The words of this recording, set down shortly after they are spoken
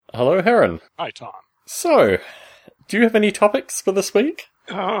Hello, Heron. Hi, Tom. So, do you have any topics for this week?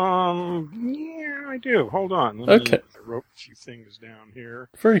 Yeah, I do. Hold on. Okay. I wrote a few things down here.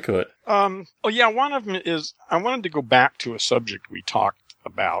 Very good. One of them is I wanted to go back to a subject we talked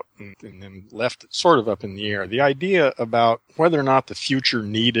about and then left it sort of up in the air. The idea about whether or not the future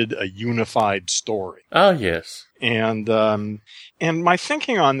needed a unified story. Ah, yes. And my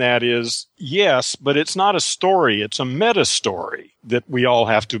thinking on that is, yes, but it's not a story. It's a meta story that we all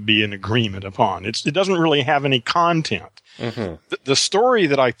have to be in agreement upon. It doesn't really have any content. Mm-hmm. The story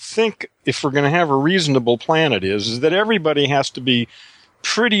that I think, if we're going to have a reasonable planet, is that everybody has to be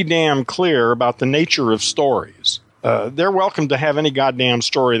pretty damn clear about the nature of stories. They're welcome to have any goddamn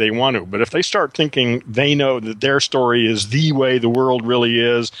story they want to, but if they start thinking they know that their story is the way the world really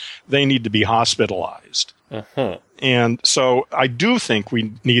is, they need to be hospitalized. Uh-huh. And so I do think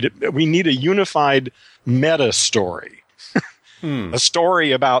we need a unified meta story, a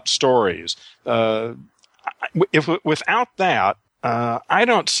story about stories. Without that, I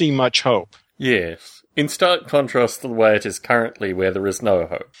don't see much hope. Yes. In stark contrast to the way it is currently, where there is no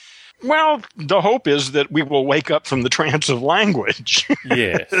hope. Well, the hope is that we will wake up from the trance of language.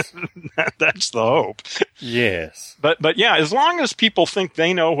 Yes. That's the hope. Yes. But yeah, as long as people think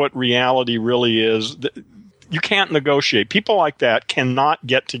they know what reality really is, you can't negotiate. People like that cannot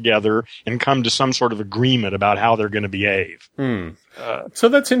get together and come to some sort of agreement about how they're going to behave. So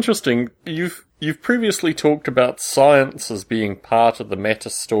that's interesting. You've previously talked about science as being part of the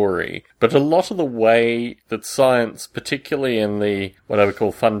meta story, but a lot of the way that science, particularly in the what I would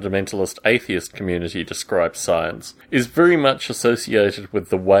call fundamentalist atheist community, describes science, is very much associated with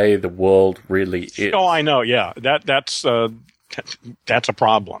the way the world really is. Oh, I know. Yeah, that's a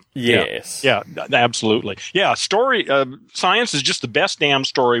problem. Yes. Yeah, absolutely. Yeah, science is just the best damn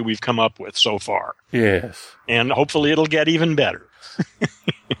story we've come up with so far. Yes. And hopefully it'll get even better.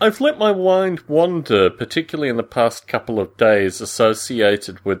 I've let my mind wander, particularly in the past couple of days,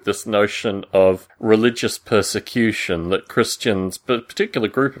 associated with this notion of religious persecution that Christians, but a particular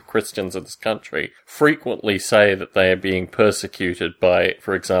group of Christians in this country, frequently say that they are being persecuted by,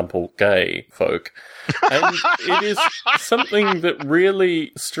 for example, gay folk. And it is something that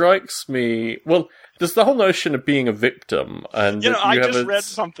really strikes me. Well, there's the whole notion of being a victim, and I just read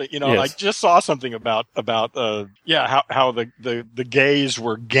something. Yes. I just saw something about how the gays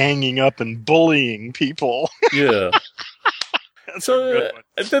were ganging up and bullying people. Yeah. So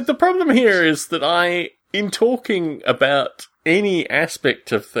the problem here is that in talking about any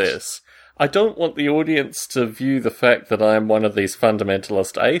aspect of this, I don't want the audience to view the fact that I am one of these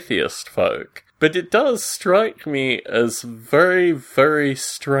fundamentalist atheist folk. But it does strike me as very, very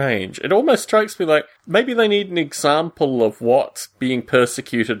strange. It almost strikes me like maybe they need an example of what being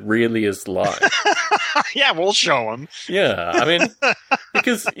persecuted really is like. Yeah, we'll show them. Yeah, I mean,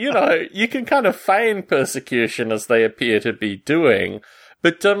 because, you can kind of feign persecution as they appear to be doing.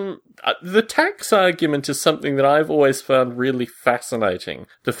 But the tax argument is something that I've always found really fascinating.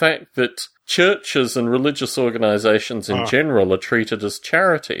 The fact that churches and religious organizations in general are treated as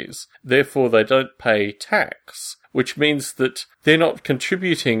charities. Therefore, they don't pay tax, which means that they're not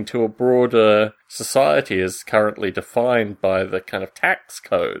contributing to a broader society as currently defined by the kind of tax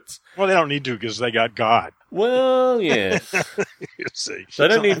codes. Well, they don't need to because they got God. Well, yes. You see. They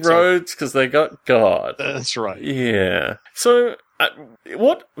don't need roads because they got God. That's right. Yeah. So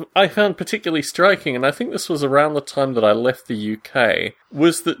what I found particularly striking, and I think this was around the time that I left the UK,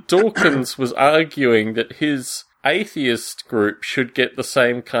 was that Dawkins was arguing that his atheist group should get the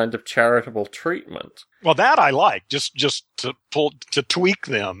same kind of charitable treatment. Well, that I like, just to tweak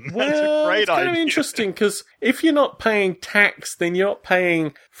them. Well, That's a great it's kind idea. of interesting, because if you're not paying tax, then you're not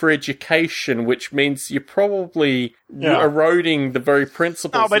paying for education, which means you're probably eroding the very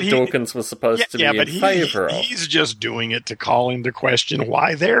principles that Dawkins was supposed to be in favour of. He's just doing it to call into question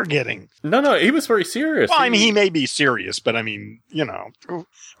why they're getting... No, he was very serious. Well, he may be serious, but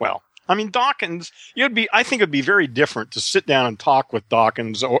Dawkins, I think it'd be very different to sit down and talk with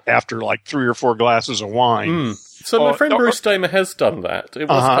Dawkins after like 3 or 4 glasses of wine. So my friend Bruce Damer has done that. It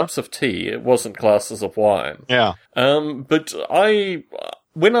was cups of tea. It wasn't glasses of wine. Yeah. But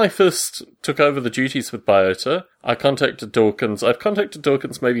when I first took over the duties with Biota, I contacted Dawkins. I've contacted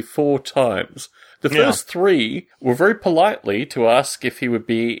Dawkins maybe 4 times. The first 3 were very politely to ask if he would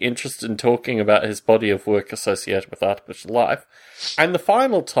be interested in talking about his body of work associated with artificial life. And the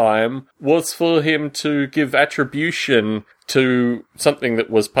final time was for him to give attribution to something that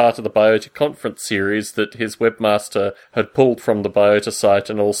was part of the Biota Conference series that his webmaster had pulled from the Biota site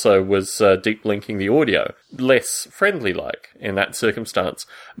and also was deep linking the audio. Less friendly-like in that circumstance.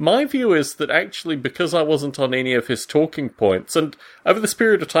 My view is that actually, because I wasn't on any of his talking points, and over this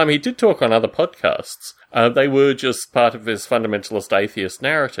period of time he did talk on other podcasts, they were just part of his fundamentalist atheist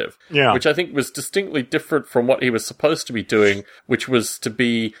narrative, which I think was distinctly different from what he was supposed to be doing, which was to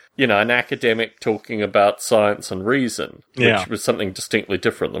be, an academic talking about science and reason, which was something distinctly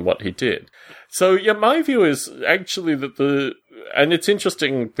different than what he did. So, my view is actually that and it's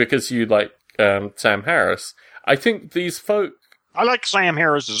interesting because you like Sam Harris, I think these folk... I like Sam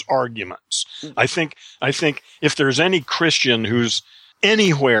Harris's arguments. I think if there's any Christian who's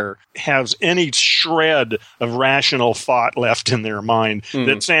anywhere has any shred of rational thought left in their mind,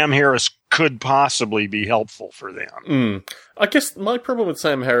 that Sam Harris could possibly be helpful for them. I guess my problem with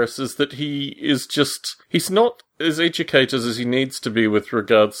Sam Harris is that he's not as educated as he needs to be with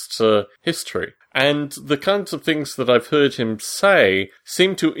regards to history. And the kinds of things that I've heard him say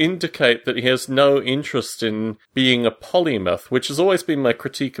seem to indicate that he has no interest in being a polymath, which has always been my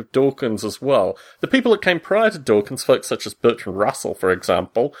critique of Dawkins as well. The people that came prior to Dawkins, folks such as Bertrand Russell, for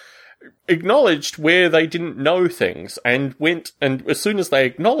example, acknowledged where they didn't know things and as soon as they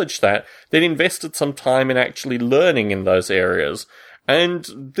acknowledged that, then invested some time in actually learning in those areas. And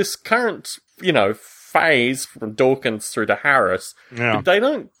this current, phase from Dawkins through to Harris, they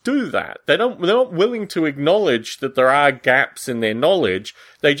don't do that. They're not willing to acknowledge that there are gaps in their knowledge.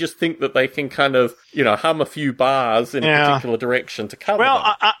 They just think that they can kind of, hum a few bars in a particular direction to cover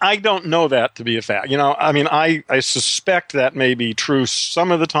them. I don't know that to be a fact. I suspect that may be true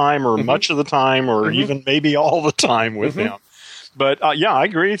some of the time or much of the time or even maybe all the time with them. But, I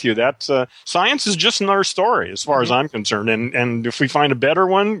agree with you. That science is just another story as far as I'm concerned. And if we find a better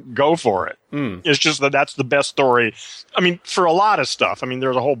one, go for it. It's just that's the best story. I mean, for a lot of stuff. I mean,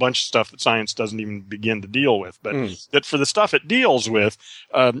 there's a whole bunch of stuff that science doesn't even begin to deal with. But that for the stuff it deals with,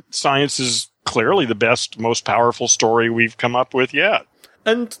 science is clearly the best, most powerful story we've come up with yet.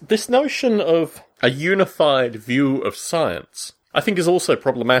 And this notion of a unified view of science, I think, is also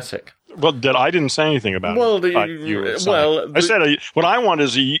problematic. Well, I didn't say anything about it. I said what I want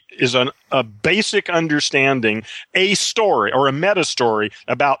is a basic understanding, a story or a meta story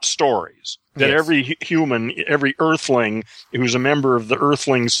about stories that every human, every Earthling who's a member of the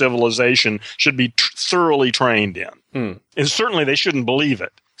Earthling civilization should be thoroughly trained in. And certainly they shouldn't believe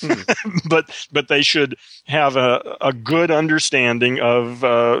it. but they should have a good understanding of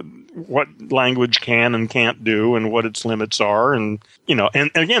what language can and can't do and what its limits are. And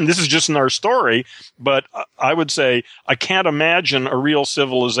again, this is just in our story, but I would say I can't imagine a real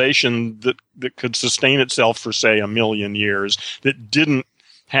civilization that could sustain itself for, say, 1 million years that didn't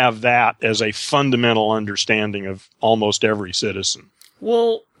have that as a fundamental understanding of almost every citizen.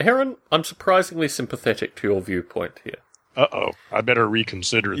 Well, Heron, I'm surprisingly sympathetic to your viewpoint here. I better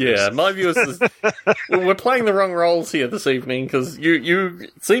reconsider this. Yeah, my view is we're playing the wrong roles here this evening because you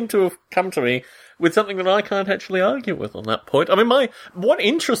seem to have come to me with something that I can't actually argue with on that point. I mean, what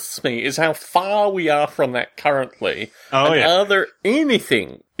interests me is how far we are from that currently. Is there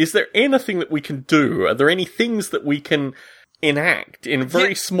anything that we can do? Are there any things that we can enact in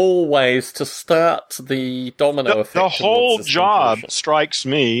very small ways to start the domino effect? The whole job strikes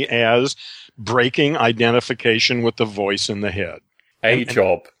me as breaking identification with the voice in the head.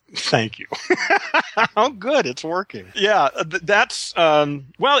 Job. Thank you. Oh, good. It's working. Yeah, that's,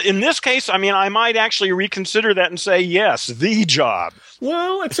 well, in this case, I mean, I might actually reconsider that and say, yes, the job.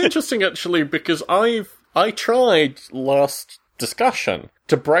 Well, it's interesting, actually, because I tried last discussion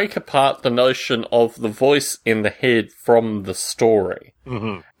to break apart the notion of the voice in the head from the story.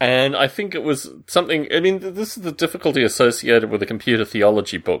 And I think it was something, I mean, this is the difficulty associated with a computer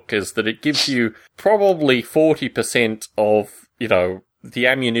theology book, is that it gives you probably 40% of, the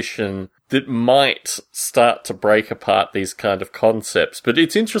ammunition that might start to break apart these kind of concepts. But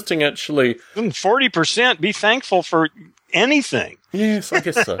it's interesting, actually. 40%, be thankful for anything. Yes, I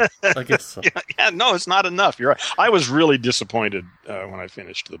guess so. No, it's not enough. You're right. I was really disappointed when I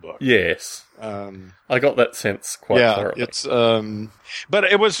finished the book. Yes. I got that sense quite thoroughly. It's, but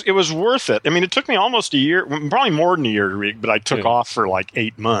it was worth it. I mean, it took me almost a year, probably more than a year to read, but I took off for like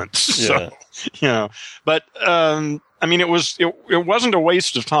 8 months. Yeah. So, but, I mean, it wasn't a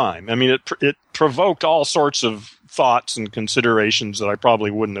waste of time. I mean, it provoked all sorts of thoughts and considerations that I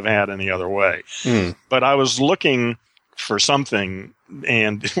probably wouldn't have had any other way. But I was looking for something,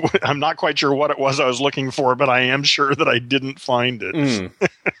 and I'm not quite sure what it was I was looking for, but I am sure that I didn't find it.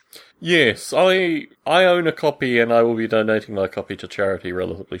 Yes, I own a copy, and I will be donating my copy to charity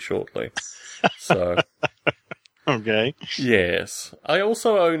relatively shortly. So, Okay. Yes. I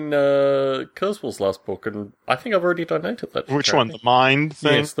also own Kurzweil's last book, and I think I've already donated that. Which one? The mind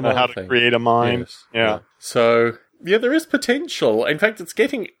thing? Yes, the mind How thing. to create a mind? Yes. Yeah. So, yeah, there is potential. In fact,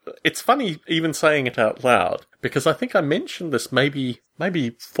 it's funny even saying it out loud, because I think I mentioned this maybe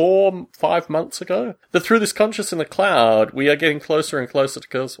 4-5 months ago, that through this conscious in the cloud, we are getting closer and closer to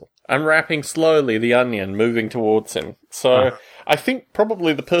Kurzweil. Unwrapping slowly the onion, moving towards him. So, I think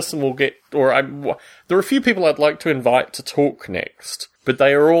probably the person will get, there are a few people I'd like to invite to talk next, but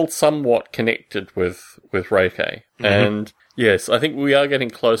they are all somewhat connected with Reike. Mm-hmm. And yes, I think we are getting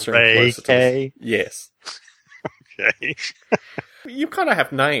closer and closer to this. Yes. Okay. You kind of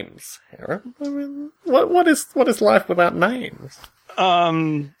have names, Aaron. I mean, what is life without names?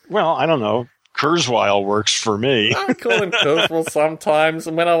 Well, I don't know. Kurzweil works for me. I call him Kurzweil sometimes,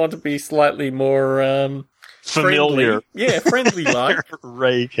 and when I want to be slightly more familiar, friendly like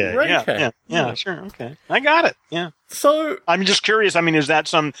Reike. Yeah, sure, okay, I got it. Yeah. So I'm just curious. I mean, is that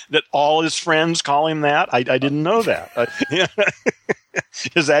that all his friends call him that? I didn't know that.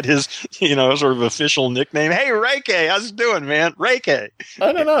 Is that his, sort of official nickname? Hey, Reike, how's it doing, man? Reike.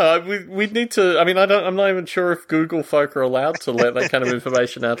 I don't know. We need to. I mean, I'm not even sure if Google folk are allowed to let that kind of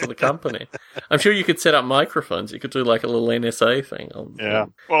information out to the company. I'm sure you could set up microphones. You could do like a little NSA thing.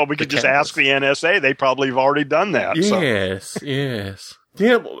 Well, we could just ask the NSA. They probably have already done that. Yes. Yes.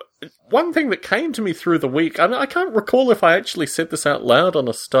 Yeah. One thing that came to me through the week. I mean, I can't recall if I actually said this out loud on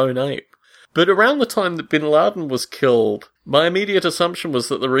a Stone Ape. But around the time that bin Laden was killed, my immediate assumption was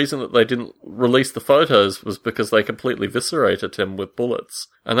that the reason that they didn't release the photos was because they completely eviscerated him with bullets.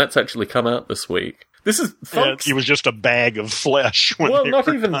 And that's actually come out this week. This is, folks... he was just a bag of flesh. Well, not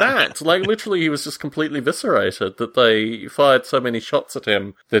even that. Like, literally, he was just completely eviscerated, that they fired so many shots at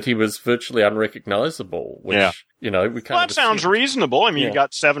him that he was virtually unrecognizable, which, we kind of... Well, that sounds reasonable. I mean, you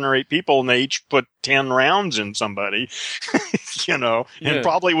got 7 or 8 people, and they each put 10 rounds in somebody, and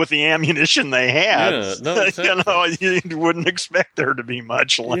probably with the ammunition they had, exactly. You wouldn't expect there to be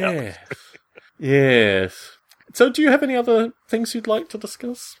much left. Yes. So, do you have any other things you'd like to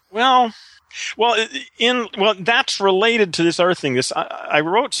discuss? Well, that's related to this other thing. I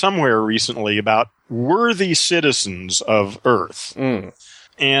wrote somewhere recently about worthy citizens of Earth, and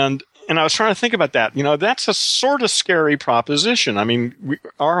I was trying to think about that. That's a sort of scary proposition. I mean,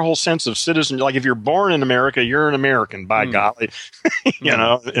 our whole sense of citizen, like if you're born in America, you're an American, by golly,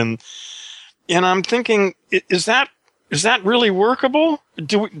 and I'm thinking, is that really workable?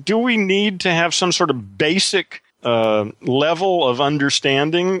 Do we need to have some sort of basic level of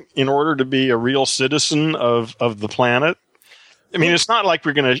understanding in order to be a real citizen of the planet? I mean, it's not like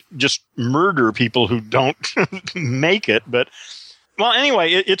we're going to just murder people who don't make it, but, well,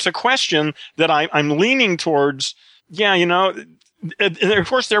 anyway, it's a question that I'm leaning towards. Yeah, of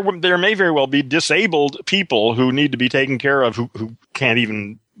course, there may very well be disabled people who need to be taken care of who can't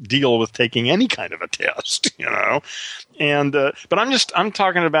even deal with taking any kind of a test, and but I'm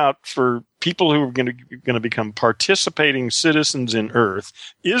talking about for people who are going to become participating citizens in Earth.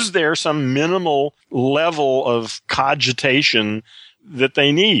 Is there some minimal level of cogitation that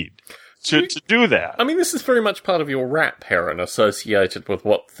they need to do that? I mean, this is very much part of your rap, Heron, associated with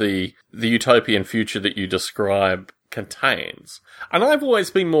what the utopian future that you describe contains. And I've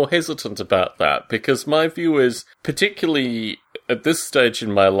always been more hesitant about that, because my view is, particularly at this stage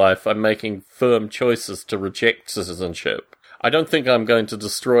in my life, I'm making firm choices to reject citizenship. I don't think I'm going to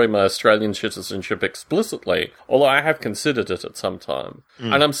destroy my Australian citizenship explicitly, although I have considered it at some time.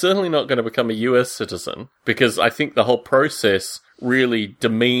 And I'm certainly not going to become a US citizen, because I think the whole process really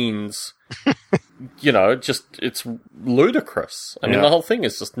demeans, it's ludicrous. I mean, the whole thing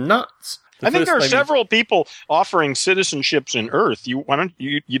is just nuts. I think there are several people offering citizenships in Earth.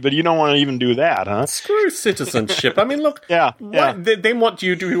 But you don't want to even do that, huh? Screw citizenship. I mean, look. Then what do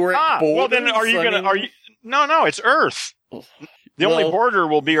you do? Well, then are you? No, it's Earth. The only border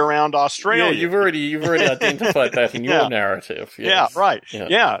will be around Australia. Yeah, you've already identified that in your narrative. Yes. Yeah, right.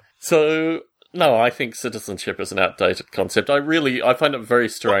 Yeah. So, no, I think citizenship is an outdated concept. I find it very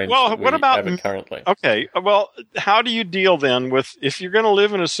strange. Well, what about have it currently? Okay, well, how do you deal then with if you're going to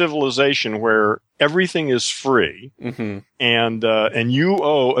live in a civilization where everything is free and you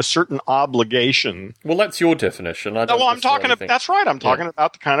owe a certain obligation? Well, that's your definition. I'm talking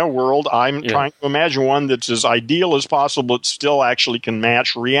about the kind of world I'm trying to imagine, one that's as ideal as possible, but still actually can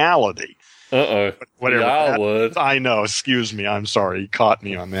match reality. Whatever. I know. Excuse me. I'm sorry. You caught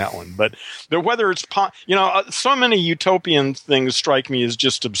me on that one. But whether it's, so many utopian things strike me as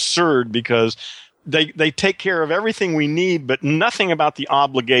just absurd, because they take care of everything we need, but nothing about the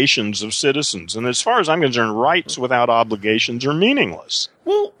obligations of citizens. And as far as I'm concerned, rights without obligations are meaningless.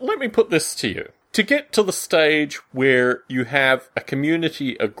 Well, let me put this to you. to get to the stage where you have a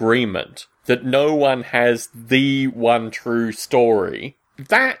community agreement that no one has the one true story,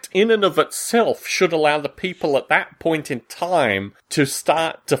 that in and of itself should allow the people at that point in time to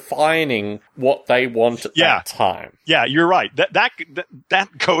start defining what they want at that time. Yeah, you're right.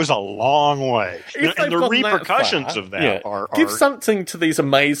 That goes a long way. And the repercussions of that are... Give something to these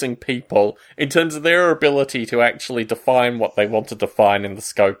amazing people in terms of their ability to actually define what they want to define in the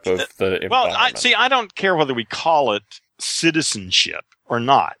scope of the environment. I don't care whether we call it citizenship or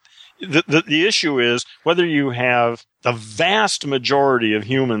not. The issue is whether you have the vast majority of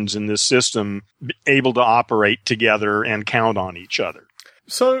humans in this system able to operate together and count on each other.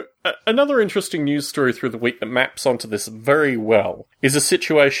 So, another interesting news story through the week that maps onto this very well is a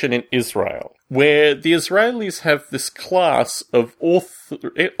situation in Israel, where the Israelis have this class of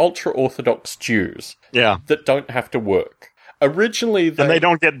ultra-Orthodox Jews that don't have to work. Originally, and they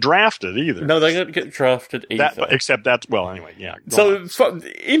don't get drafted either. No, they don't get drafted either. Anyway, yeah. So,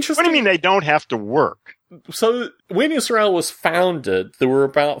 interesting. What do you mean they don't have to work? So, when Israel was founded, there were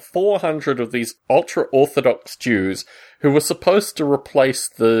about 400 of these ultra-Orthodox Jews who were supposed to replace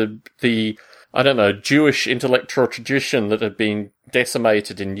the Jewish intellectual tradition that had been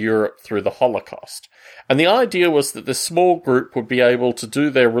decimated in Europe through the Holocaust. And the idea was that this small group would be able to do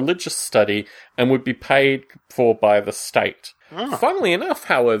their religious study and would be paid for by the state. Oh. Funnily enough,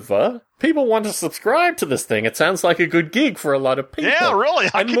 however, people want to subscribe to this thing. It sounds like a good gig for a lot of people. Yeah, really.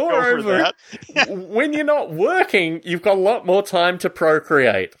 And moreover, when you're not working, you've got a lot more time to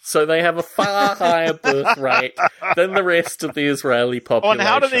procreate. So they have a far higher birth rate than the rest of the Israeli population. And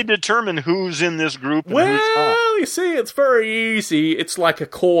how do they determine who's in this group and who's not? Well, you see, it's very easy. It's like a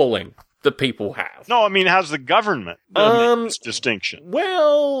calling that people have. No, I mean, how's the government make this distinction?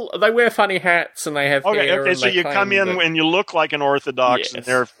 Well, they wear funny hats and they have hair. Okay, so you come in and you look like an Orthodox and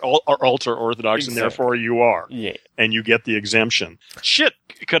or ultra-Orthodox, and therefore you are. Yeah. And you get the exemption. Shit,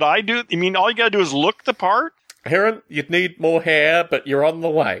 could I do... I mean, all you gotta do is look the part? Heron, you'd need more hair, but you're on the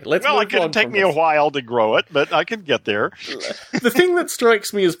way. It could take me a while to grow it, but I could get there. The thing that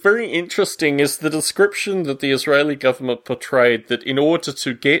strikes me as very interesting is the description that the Israeli government portrayed, that in order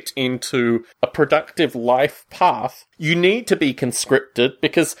to get into a productive life path, you need to be conscripted,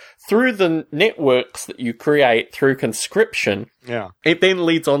 because through the networks that you create through conscription, it then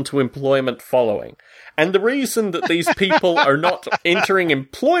leads on to employment following. And the reason that these people are not entering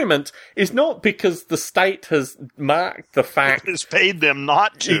employment is not because the state has marked the fact... It's paid them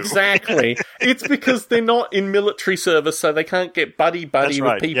not to. Exactly. It's because they're not in military service, so they can't get buddy-buddy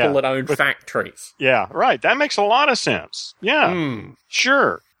with people that own factories. Yeah, right. That makes a lot of sense. Yeah,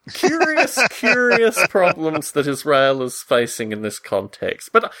 sure. Curious problems that Israel is facing in this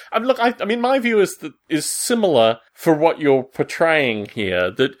context. But look, I mean, my view is similar for what you're portraying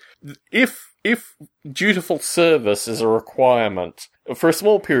here. That if dutiful service is a requirement for a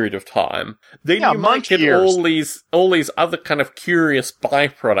small period of time, then you might get all these other kind of curious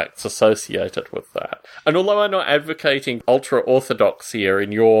byproducts associated with that. And although I'm not advocating ultra-orthodox here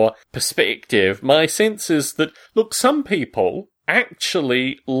in your perspective, my sense is that, look, some people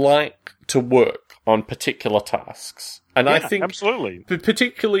actually like to work on particular tasks. And I think... absolutely.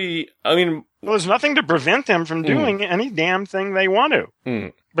 Particularly, I mean... Well, there's nothing to prevent them from doing any damn thing they want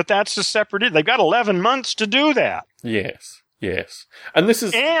to. But that's a separate... They've got 11 months to do that. Yes. And this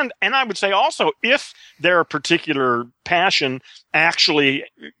is... And I would say also, if their particular passion actually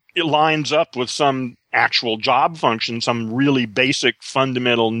lines up with some actual job function, some really basic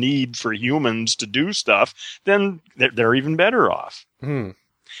fundamental need for humans to do stuff, then they're even better off.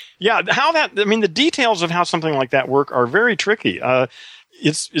 Yeah, the details of how something like that work are very tricky.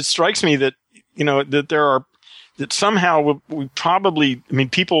 It strikes me that, that somehow we probably,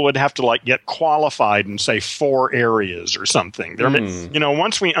 people would have to get qualified in, say, 4 areas or something.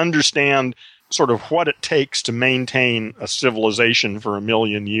 Once we understand sort of what it takes to maintain a civilization for 1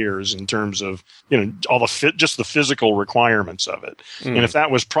 million years in terms of, all just the physical requirements of it. And if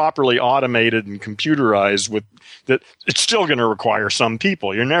that was properly automated and computerized that, it's still going to require some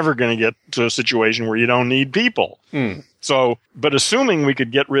people. You're never going to get to a situation where you don't need people. So, but assuming we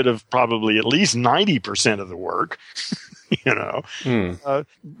could get rid of probably at least 90% of the work,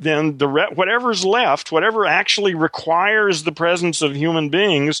 then whatever's left, whatever actually requires the presence of human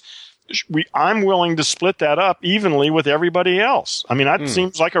beings, I'm willing to split that up evenly with everybody else. That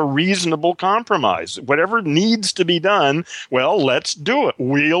seems like a reasonable compromise. Whatever needs to be done, well, let's do it.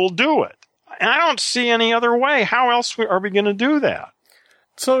 We'll do it. And I don't see any other way. How else are we going to do that?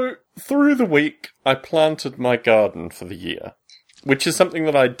 So, through the week, I planted my garden for the year, which is something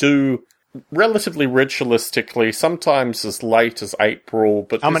that I do relatively ritualistically, sometimes as late as April.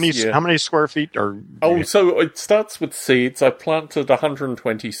 But how many square feet are? Oh, so it starts with seeds. I planted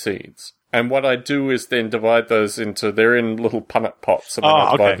 120 seeds. And what I do is then divide those they're in little punnet pots, and then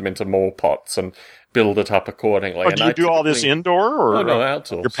I divide them into more pots and build it up accordingly. Oh, do you do all this indoor or no,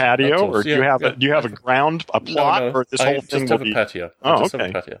 outdoors? Your patio, outdoors, or do you have a plot, or this whole thing will be? Patio. Oh,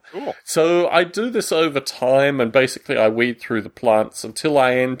 okay. Cool. So I do this over time, and basically I weed through the plants until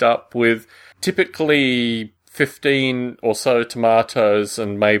I end up with typically 15 or so tomatoes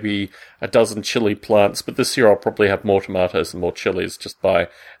and maybe a dozen chili plants, but this year I'll probably have more tomatoes and more chilies just by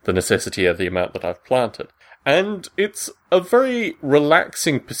the necessity of the amount that I've planted. And it's a very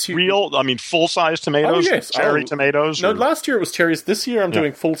relaxing pursuit. Full-size tomatoes? Oh, yes. Cherry tomatoes? No, last year it was cherries. This year I'm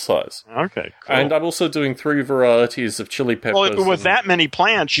doing full-size. Okay, cool. And I'm also doing 3 varieties of chili peppers. Well, with that many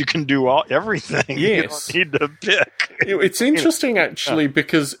plants, you can do everything. Yes. You don't need to pick. It's interesting, actually,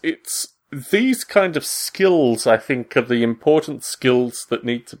 because it's these kind of skills, I think, are the important skills that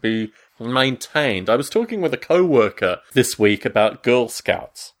need to be maintained. I was talking with a co-worker this week about Girl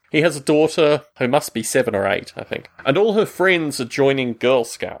Scouts. He has a daughter who must be 7 or 8, I think. And all her friends are joining Girl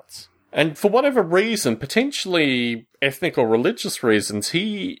Scouts. And for whatever reason, potentially ethnic or religious reasons,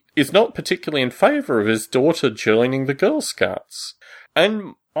 he is not particularly in favour of his daughter joining the Girl Scouts.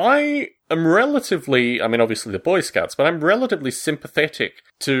 And I am relatively, obviously the Boy Scouts, but I'm relatively sympathetic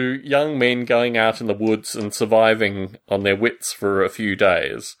to young men going out in the woods and surviving on their wits for a few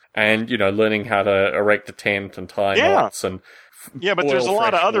days. And, learning how to erect a tent and tie knots and but there's a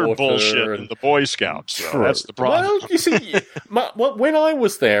lot of other bullshit in the Boy Scouts. So that's the problem. Well, you see, when I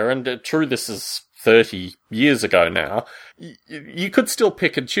was there, and true, this is 30 years ago now, you could still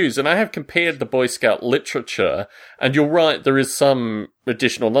pick and choose. And I have compared the Boy Scout literature, and you're right, there is some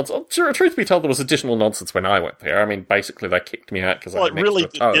additional nonsense. Truth be told, there was additional nonsense when I went there. Basically, they kicked me out because I had an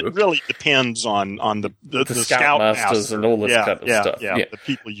extra toe. It really depends on the Scoutmasters and all this kind of stuff. Yeah, the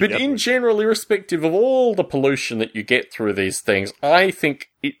people But in general, irrespective of all the pollution that you get through these things, I think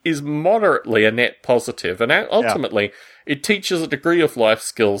it is moderately a net positive. And ultimately, it teaches a degree of life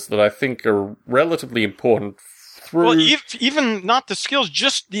skills that I think are relatively important. Even not the skills,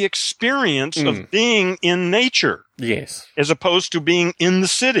 just the experience of being in nature. Yes. As opposed to being in the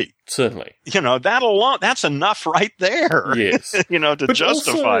city. Certainly. That alone, that's enough right there. Yes. To but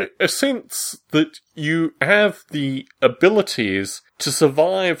justify. Also a sense that you have the abilities to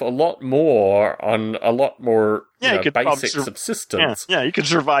survive a lot more on a lot more basic subsistence. Yeah, you could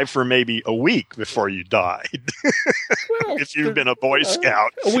survive for maybe a week before you died. Well, if you've been a Boy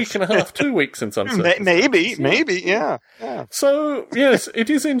Scout. A week and a half, 2 weeks in some circumstances. Maybe, yeah. So, yes, it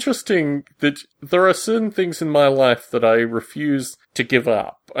is interesting that there are certain things in my life that I refuse to give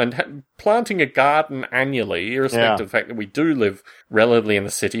up. And planting a garden annually, irrespective of the fact that we do live relatively in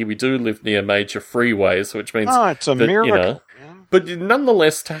the city, we do live near major freeways, which means it's a miracle. But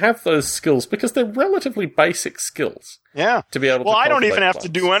nonetheless, to have those skills, because they're relatively basic skills. Yeah. To be able to I don't even have plants. to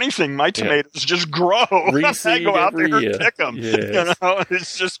do anything. My tomatoes just grow. I go out there and pick them. Yes.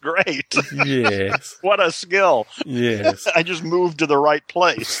 It's just great. Yes. What a skill. Yes. I just moved to the right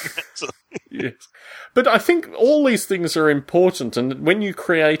place. Yes. But I think all these things are important, and when you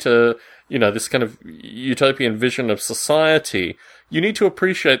create this kind of utopian vision of society, you need to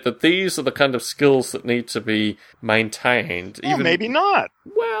appreciate that these are the kind of skills that need to be maintained. Well, maybe not.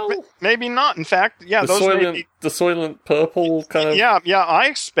 Well, maybe not. In fact, the Soylent Purple kind of. Yeah. I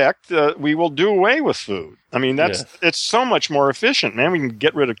expect we will do away with food. It's so much more efficient, man. We can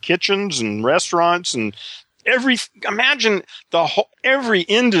get rid of kitchens and restaurants and imagine every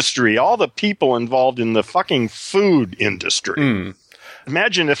industry, all the people involved in the fucking food industry.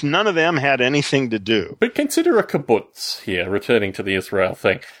 Imagine if none of them had anything to do. But consider a kibbutz here, returning to the Israel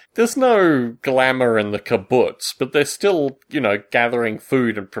thing. There's no glamour in the kibbutz, but they're still, gathering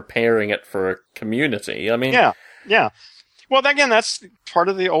food and preparing it for a community. Yeah. Well, again, that's part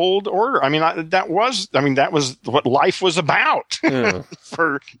of the old order. That was what life was about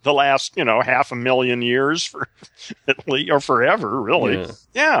for the last, 500,000 years, or forever, really.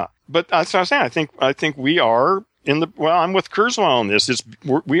 Yeah. But that's what I'm saying. I think we are I'm with Kurzweil on this.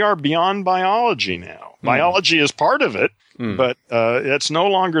 We are beyond biology now. Biology is part of it, but it's no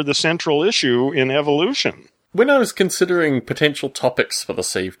longer the central issue in evolution. When I was considering potential topics for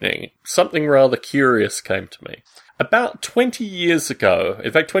this evening, something rather curious came to me. About 20 years ago,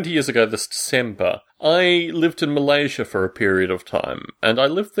 in fact 20 years ago this December, I lived in Malaysia for a period of time, and I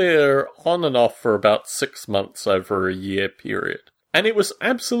lived there on and off for about 6 months over a year period. And it was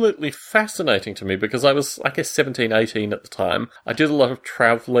absolutely fascinating to me because I was, I guess, 17, 18 at the time. I did a lot of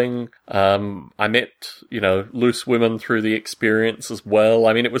traveling. I met, loose women through the experience as well.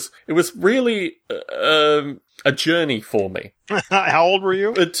 I mean, it was really a journey for me. How old were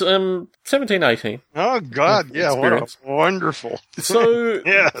you? At 17, 18. Oh, God, yeah, what a wonderful. So,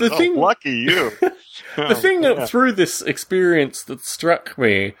 lucky you. The thing that through this experience that struck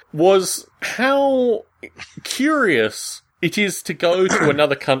me was how curious it is to go to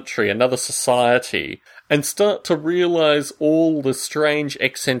another country, another society, and start to realize all the strange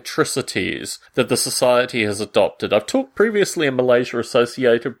eccentricities that the society has adopted. I've talked previously in Malaysia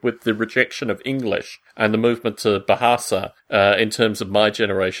associated with the rejection of English and the movement to Bahasa in terms of my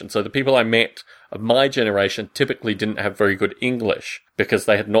generation. So the people I met of my generation typically didn't have very good English because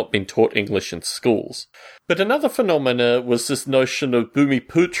they had not been taught English in schools. But another phenomena was this notion of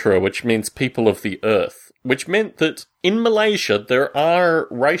Bumiputra, which means people of the earth, which meant that in Malaysia there are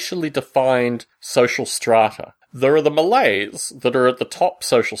racially defined social strata. There are the Malays that are at the top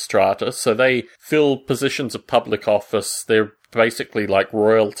social strata, so they fill positions of public office. They're basically like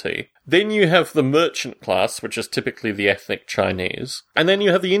royalty. Then you have the merchant class, which is typically the ethnic Chinese. And then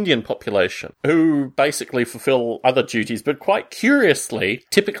you have the Indian population, who basically fulfill other duties, but quite curiously,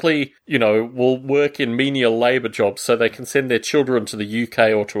 typically, will work in menial labour jobs so they can send their children to the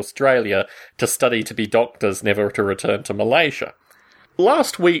UK or to Australia to study to be doctors, never to return to Malaysia.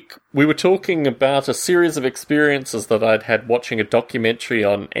 Last week, we were talking about a series of experiences that I'd had watching a documentary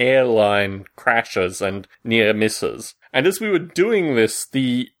on airline crashes and near misses. And as we were doing this,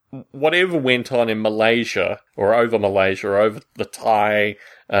 whatever went on in Malaysia, or over the Thai,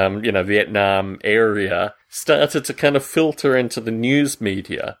 Vietnam area, started to kind of filter into the news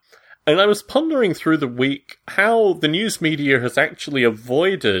media. And I was pondering through the week how the news media has actually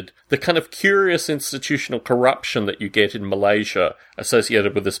avoided the kind of curious institutional corruption that you get in Malaysia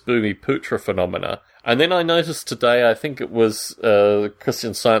associated with this Bumiputra phenomena. And then I noticed today, I think it was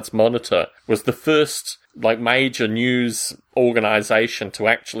Christian Science Monitor, was the first major news organization to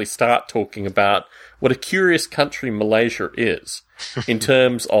actually start talking about what a curious country Malaysia is in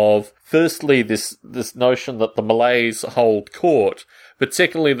terms of, firstly, this notion that the Malays hold court, but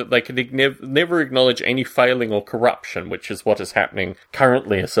secondly, that they can never acknowledge any failing or corruption, which is what is happening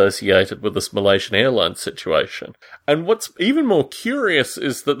currently associated with this Malaysian Airlines situation. And what's even more curious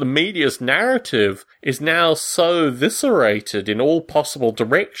is that the media's narrative is now so eviscerated in all possible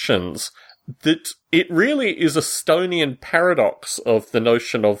directions that it really is a Stonian paradox of the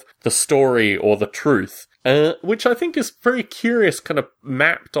notion of the story or the truth, which I think is very curious, kind of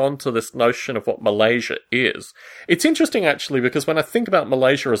mapped onto this notion of what Malaysia is. It's interesting, actually, because when I think about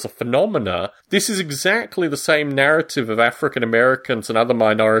Malaysia as a phenomena, this is exactly the same narrative of African Americans and other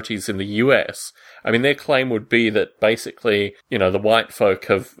minorities in the US. I mean, their claim would be that basically, the white folk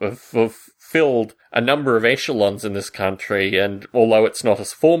have filled a number of echelons in this country, and although it's not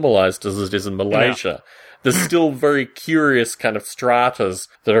as formalized as it is in Malaysia, there's still very curious kind of stratas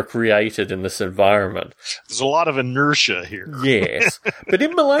that are created in this environment. There's a lot of inertia here. Yes. But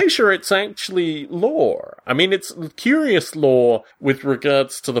in Malaysia, it's actually law. I mean, it's curious law with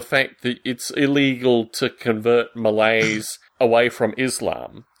regards to the fact that it's illegal to convert Malays away from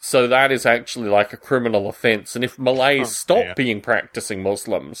Islam. So that is actually like a criminal offence. And if Malays stop being practicing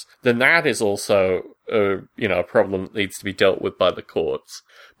Muslims, then that is also a problem that needs to be dealt with by the courts.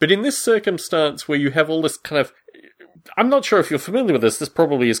 But in this circumstance where you have all this kind of, I'm not sure if you're familiar with this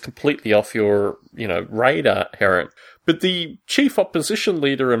probably is completely off your, radar, Heron. But the chief opposition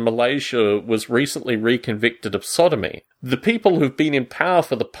leader in Malaysia was recently reconvicted of sodomy. The people who've been in power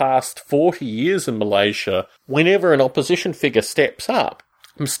for the past 40 years in Malaysia, whenever an opposition figure steps up,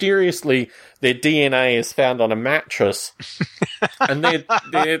 mysteriously their DNA is found on a mattress and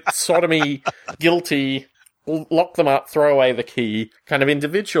they're sodomy guilty, lock them up, throw away the key kind of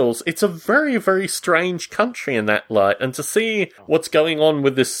individuals. It's a very, very strange country in that light. And to see what's going on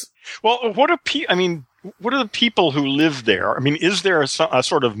with this... Well, what are the people who live there? I mean, is there a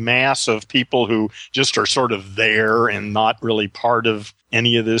sort of mass of people who just are sort of there and not really part of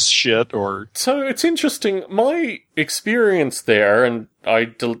any of this shit? Or so it's interesting. My experience there, and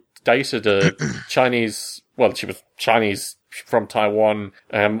I dated a Chinese. Well, she was Chinese from Taiwan,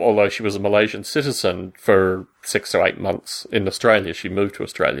 although she was a Malaysian citizen for 6 to 8 months in Australia. She moved to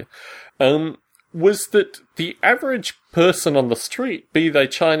Australia. was that the average person on the street, be they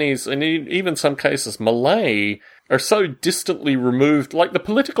Chinese and even some cases Malay, are so distantly removed, like the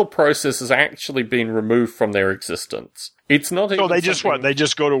political process has actually been removed from their existence. It's not even So they just what? They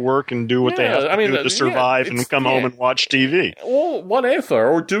just go to work and do what they have to do to survive and come home and watch TV. Or whatever,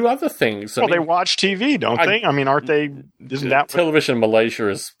 or do other things. Well, they watch TV, don't they? I mean, aren't they? Isn't that television in Malaysia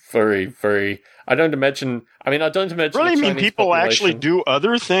is very, very... I don't imagine... Really? I mean, people actually do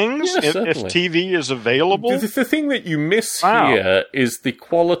other things if TV is available? The thing that you miss here is the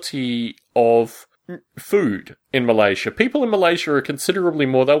quality of food in Malaysia. People in Malaysia are considerably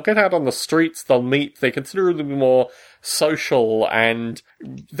more... They'll get out on the streets, they'll meet, they're considerably more social, and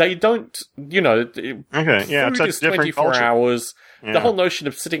they don't, food is 24 culture. Hours. Yeah. The whole notion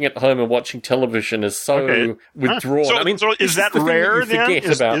of sitting at home and watching television is so withdrawn. So is that rare then?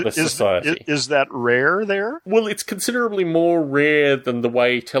 About this society. Is that rare there? Well, it's considerably more rare than the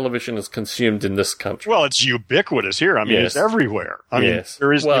way television is consumed in this country. Well, it's ubiquitous here. I mean, it's everywhere. I mean,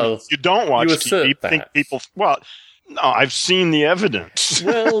 there is. You don't watch TV. Think people. Well. No, I've seen the evidence.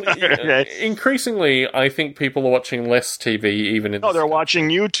 Well, increasingly, I think people are watching less TV even in No, they're watching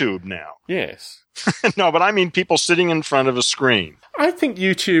YouTube now. Yes. No, but I mean people sitting in front of a screen. I think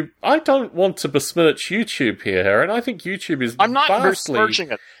YouTube... I don't want to besmirch YouTube here, and I think YouTube is I'm not vastly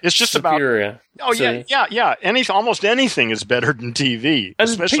besmirching it. It's just superior. Almost anything is better than TV, and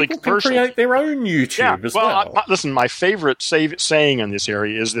especially people can create their own YouTube as well. Listen, my favorite saying in this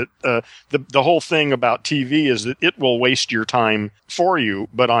area is that the whole thing about TV is that it will waste your time for you,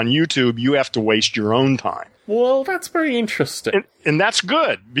 but on YouTube you have to waste your own time. Well, that's very interesting. And that's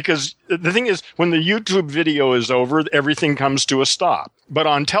good, because the thing is, when the YouTube video is over, everything comes to a stop. But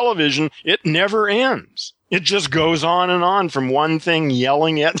on television, it never ends. It just goes on and on from one thing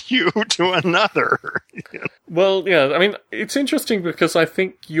yelling at you to another. Well, yeah, I mean, it's interesting because I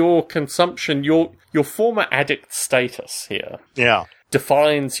think your consumption, your former addict status here... Yeah.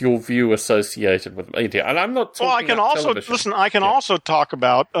 defines your view associated with media. And I'm not talking I can also television. listen. I can also talk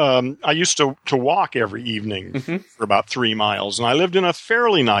about. I used to walk every evening for about 3 miles, and I lived in a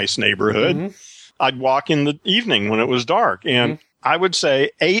fairly nice neighborhood. Mm-hmm. I'd walk in the evening when it was dark, and I would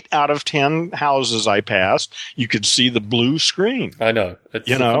say 8 out of 10 houses I passed, you could see the blue screen. I know. It's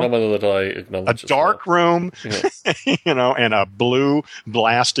a phenomenon that I acknowledge. A dark room, and a blue,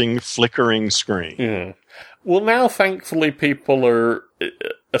 blasting, flickering screen. Yeah. Well, now, thankfully, people are,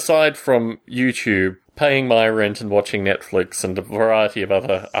 aside from YouTube, paying my rent and watching Netflix and a variety of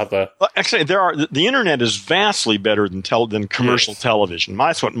other. Well, actually, the internet is vastly better than commercial television.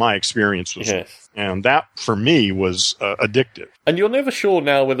 That's what my experience was. Yes. And that, for me, was addictive. And you're never sure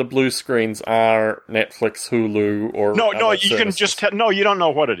now whether blue screens are Netflix, Hulu, or no. You can just you don't know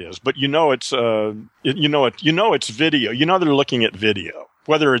what it is, but you know it's it's video. You know they're looking at video.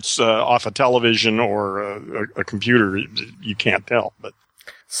 Whether it's off a television or a computer, you can't tell. But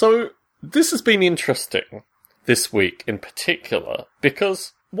so this has been interesting this week in particular,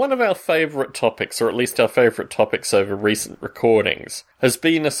 because one of our favourite topics, or at least our favourite topics over recent recordings, has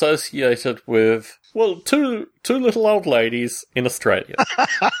been associated with, well, two little old ladies in Australia.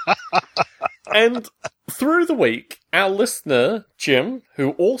 And through the week, our listener, Jim,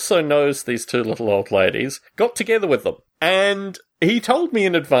 who also knows these two little old ladies, got together with them. And he told me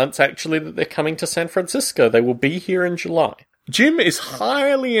in advance, actually, that they're coming to San Francisco. They will be here in July. Jim is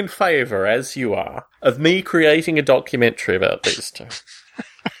highly in favour, as you are, of me creating a documentary about these two.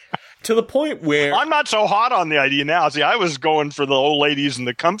 To the point where... I'm not so hot on the idea now. See, I was going for the old ladies in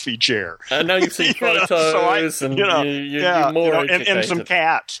the comfy chair. I know you've seen photos, you're more educated. And some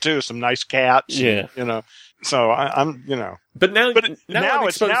cats, too. Some nice cats. Yeah. So I'm. But now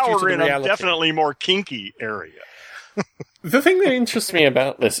we're in a definitely more kinky area. The thing that interests me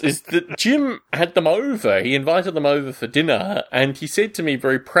about this is that Jim had them over. He invited them over for dinner, and he said to me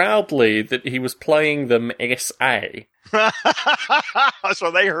very proudly that he was playing them SA. So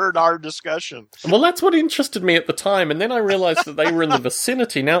they heard our discussion. Well, that's what interested me at the time, and then I realized that they were in the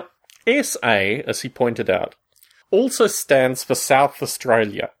vicinity. Now, SA, as he pointed out, also stands for South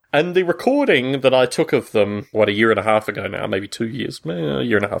Australia. And the recording that I took of them, a year and a half ago now, maybe 2 years, a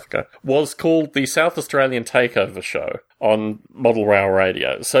year and a half ago, was called the South Australian Takeover Show on Model Rail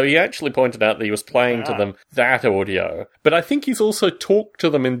Radio. So he actually pointed out that he was playing to them that audio. But I think he's also talked to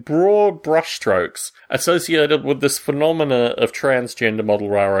them in broad brushstrokes associated with this phenomena of transgender model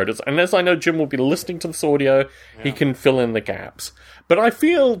railroaders. And as I know Jim will be listening to this audio, he can fill in the gaps. But I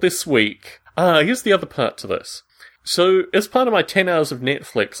feel this week, here's the other part to this. So, as part of my 10 hours of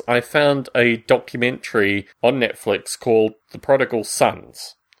Netflix, I found a documentary on Netflix called The Prodigal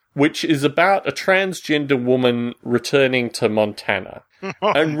Sons, which is about a transgender woman returning to Montana.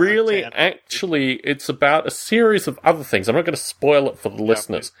 And really, actually, it's about a series of other things. I'm not going to spoil it for the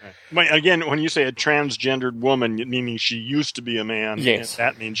listeners. But again, when you say a transgendered woman, meaning she used to be a man, yes,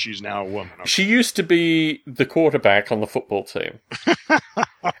 that means she's now a woman. Okay. She used to be the quarterback on the football team.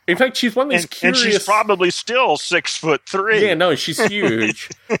 In fact, she's one of these curious... And she's probably still 6'3". Yeah, no, she's huge.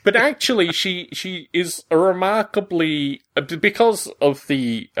 But actually, she is a remarkably... Because of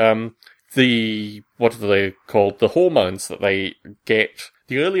the what are they called? The hormones that they get.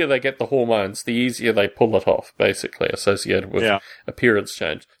 The earlier they get the hormones, the easier they pull it off, basically, associated with appearance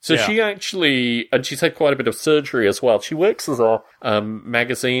change. So she actually, and she's had quite a bit of surgery as well. She works as a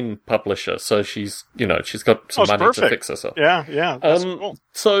magazine publisher, so she's got some money to fix herself. Yeah, that's cool.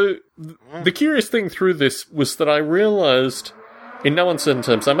 So the curious thing through this was that I realized, in no uncertain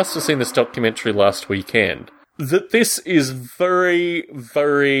terms, I must have seen this documentary last weekend, that this is very,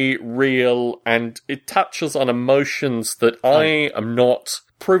 very real, and it touches on emotions that I am not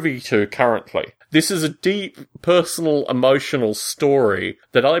privy to currently. This is a deep, personal, emotional story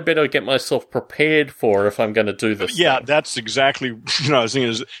that I better get myself prepared for if I'm going to do this. Yeah, thing. That's exactly what I was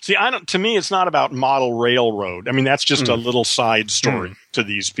thinking. See, to me, it's not about model railroad. I mean, that's just a little side story to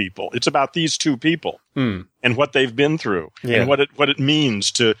these people. It's about these two people and what they've been through and what it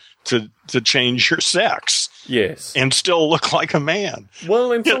means to change your sex. Yes. And still look like a man.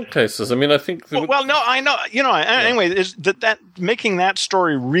 Well, in some cases. I mean, I think... Well, no, I know. Anyway, is that making that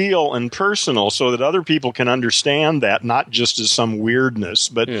story real and personal so that other people can understand that, not just as some weirdness,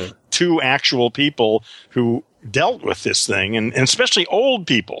 but two actual people who dealt with this thing, and especially old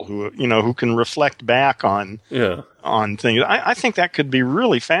people who can reflect back on things. I think that could be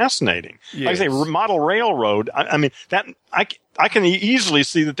really fascinating. Yes. Like I say, model railroad. I mean, that I can easily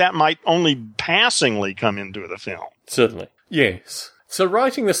see that might only passingly come into the film. Certainly, yes. So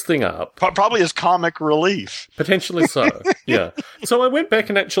writing this thing up... Probably as comic relief. Potentially so, yeah. So I went back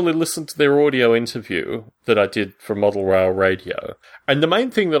and actually listened to their audio interview that I did for Model Rail Radio. And the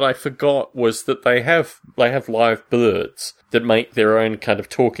main thing that I forgot was that they have live birds that make their own kind of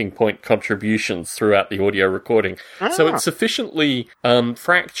talking point contributions throughout the audio recording. So it's sufficiently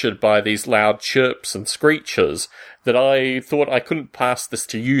fractured by these loud chirps and screeches that I thought I couldn't pass this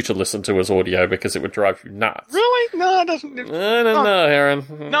to you to listen to as audio because it would drive you nuts. Really? No, it doesn't. I don't know, Aaron.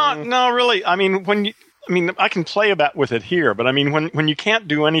 No, really. I mean, I can play with it here, but I mean, when you can't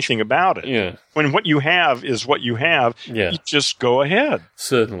do anything about it, when what you have is what you have, you just go ahead.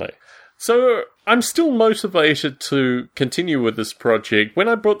 Certainly. So I'm still motivated to continue with this project. When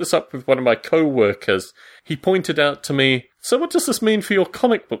I brought this up with one of my co-workers, he pointed out to me, so what does this mean for your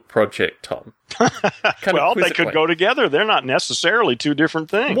comic book project, Tom? Well, they could go together. They're not necessarily two different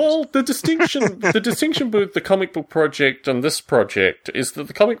things. Well, the distinction with the comic book project and this project is that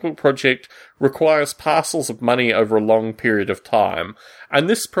the comic book project requires parcels of money over a long period of time. And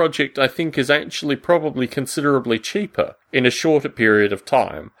this project, I think, is actually probably considerably cheaper in a shorter period of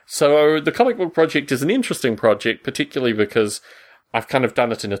time. So the comic book project is an interesting project, particularly because I've kind of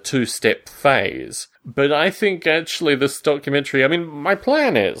done it in a two-step phase. But I think actually this documentary, I mean, my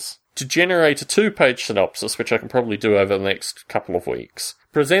plan is to generate a 2-page synopsis, which I can probably do over the next couple of weeks,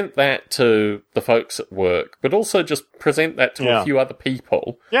 present that to the folks at work, but also just present that to a few other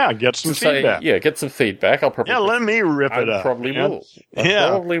people. Yeah, get some feedback. Get some feedback. I'll probably... Yeah, let me rip it up. I probably will.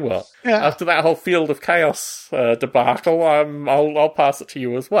 Yeah. After that whole Field of Chaos debacle, I'll pass it to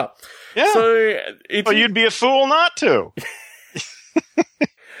you as well. Yeah. So you'd be a fool not to.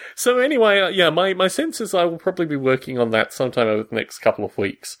 So anyway, my sense is I will probably be working on that sometime over the next couple of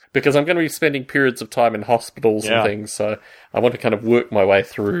weeks, because I'm going to be spending periods of time in hospitals and things, so I want to kind of work my way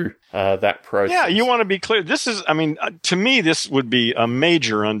through that process. Yeah, you want to be clear. This is, I mean, to me, this would be a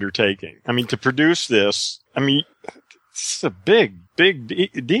major undertaking. I mean, to produce this, I mean, it's a big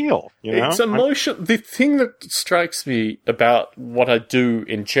deal. You know? It's emotion. The thing that strikes me about what I do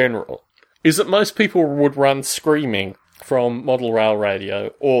in general is that most people would run screaming from Model Rail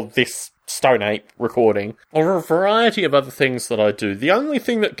Radio or this Stone Ape recording, or a variety of other things that I do. The only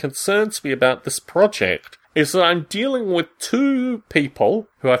thing that concerns me about this project is that I'm dealing with two people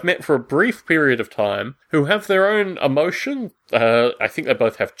who I've met for a brief period of time, who have their own emotion. I think they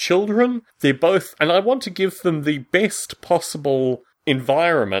both have children. And I want to give them the best possible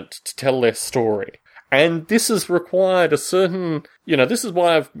environment to tell their story. And this has required a certain, this is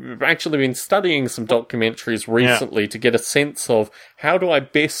why I've actually been studying some documentaries recently to get a sense of how do I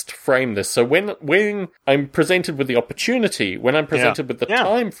best frame this. So when I'm presented with the opportunity, when I'm presented with the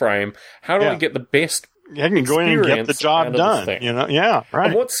time frame, how do I get the best you can go in and get the job done. Right.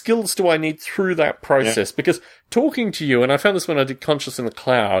 And what skills do I need through that process? Because talking to you, and I found this when I did Conscious in the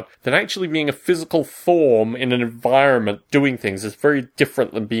Cloud, that actually being a physical form in an environment doing things is very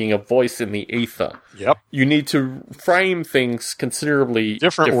different than being a voice in the ether. Yep. You need to frame things considerably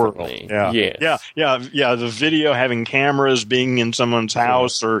differently. Yeah. Yes. Yeah. The video, having cameras, being in someone's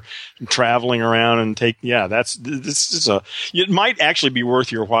house or traveling around and this is it might actually be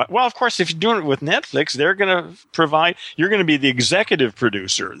worth your while. Well, of course, if you're doing it with Netflix, they're going to provide, you're going to be the executive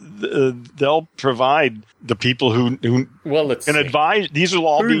producer. They'll provide the people who can advise. These will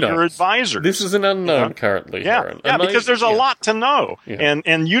all be your advisors. This is an unknown currently, Aaron. Yeah, because there's a lot to know,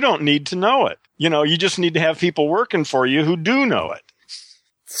 and you don't need to know it. You just need to have people working for you who do know it.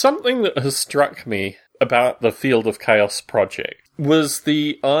 Something that has struck me about the Field of Chaos project was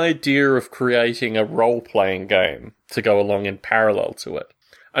the idea of creating a role-playing game to go along in parallel to it.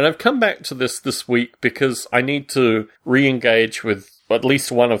 And I've come back to this week because I need to re-engage with at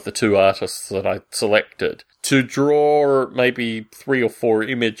least one of the two artists that I selected to draw maybe 3 or 4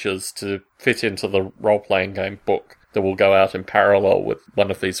 images to fit into the role-playing game book that will go out in parallel with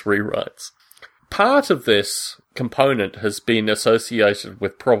one of these rewrites. Part of this component has been associated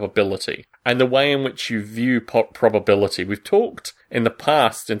with probability and the way in which you view probability. We've talked in the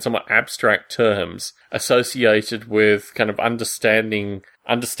past in somewhat abstract terms associated with kind of understanding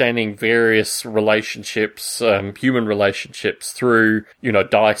various relationships, human relationships through,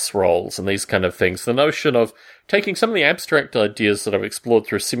 dice rolls and these kind of things. The notion of taking some of the abstract ideas that I've explored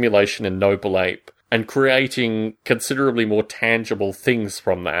through simulation in Noble Ape and creating considerably more tangible things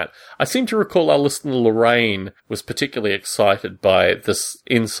from that. I seem to recall our listener Lorraine was particularly excited by this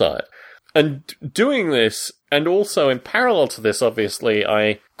insight. And doing this, and also in parallel to this, obviously,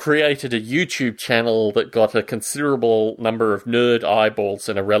 I created a YouTube channel that got a considerable number of nerd eyeballs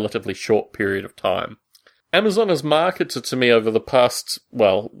in a relatively short period of time. Amazon has marketed to me over the past,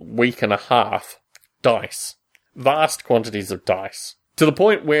 week and a half, dice. Vast quantities of dice. To the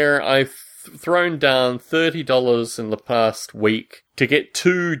point where I've thrown down $30 in the past week to get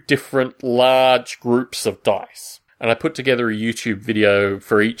 2 different large groups of dice. And I put together a YouTube video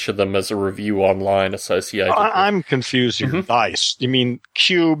for each of them as a review online associated. I'm confused here. Dice. You mean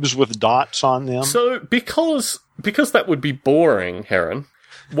cubes with dots on them? So because that would be boring, Heron,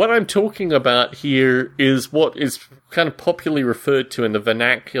 what I'm talking about here is what is kind of popularly referred to in the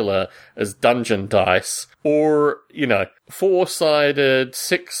vernacular as dungeon dice, or, 4-sided,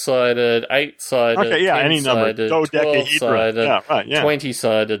 6-sided, 8-sided, okay, yeah, any number, 12-sided,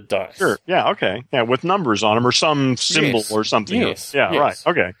 20-sided dice. Sure, yeah, okay. Yeah, with numbers on them or some symbol or something. Yes. Yeah, right,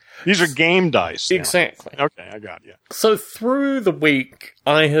 okay. These are game dice. Exactly. Now. Okay, I got you. So through the week,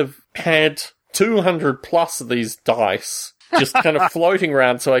 I have had 200 plus of these dice just kind of floating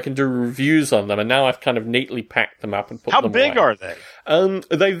around so I can do reviews on them, and now I've kind of neatly packed them up and put them away. How big are they?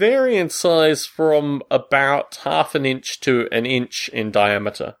 They vary in size from about 1/2 inch to 1 inch in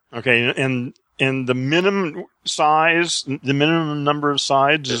diameter. Okay, and the minimum size, the minimum number of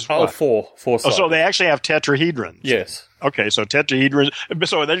sides is what? 4 sides. Oh, so they actually have tetrahedrons. Yes. Okay, so tetrahedrons.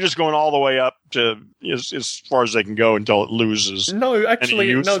 So they're just going all the way up to as far as they can go until it loses. No,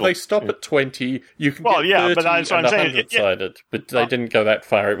 actually, they stop at 20. You can get 30 but that's what I'm saying. 100-sided, but they didn't go that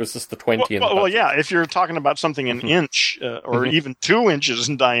far. It was just the 20 and the Well, yeah, if you're talking about something an inch or even 2 inches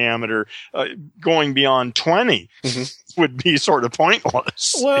in diameter, going beyond 20 would be sort of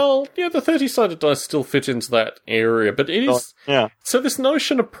pointless. Well, yeah, the 30-sided dice still fit into that area, but it is... Yeah. So this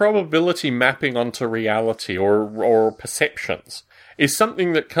notion of probability mapping onto reality or perceptions is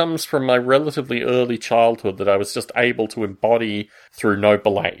something that comes from my relatively early childhood that I was just able to embody through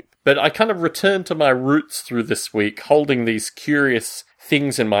Noble Ape. But I kind of returned to my roots through this week, holding these curious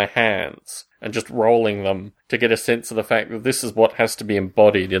things in my hands and just rolling them to get a sense of the fact that this is what has to be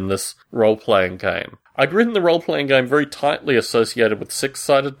embodied in this role-playing game. I'd written the role-playing game very tightly associated with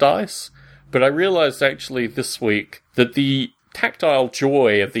 6-sided dice, but I realized actually this week that the tactile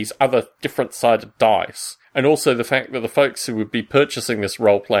joy of these other different-sided dice, and also the fact that the folks who would be purchasing this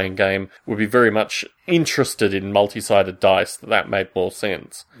role-playing game would be very much interested in multi-sided dice, that made more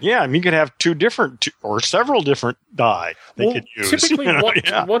sense. Yeah, you could have or several different die they could use. Typically,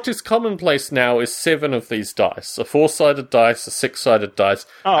 what is commonplace now is 7 of these dice. A 4-sided dice, a 6-sided dice,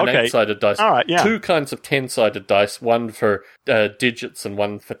 an 8-sided dice. All right, yeah. 2 kinds of 10-sided dice, one for digits and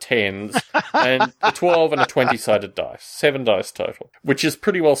one for tens, and a 12 and a 20-sided dice. 7 dice total, which is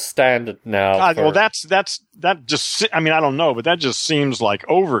pretty well standard now. Well, that just, I mean, I don't know, but that just seems like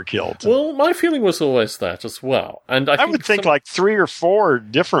overkill. Well, my feeling was always that as well. And I would think like 3 or 4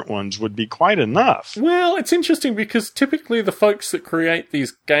 different ones would be quite enough. Well, it's interesting because typically the folks that create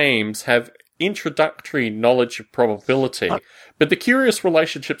these games have introductory knowledge of probability. But the curious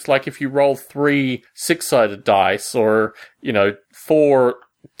relationships, like if you roll 3 6-sided dice or, 4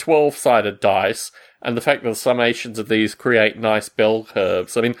 12-sided dice, and the fact that the summations of these create nice bell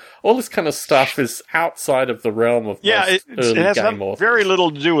curves. I mean, all this kind of stuff is outside of the realm of most early it has game authors. very little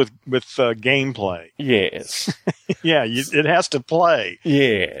to do with gameplay. Yes. It has to play.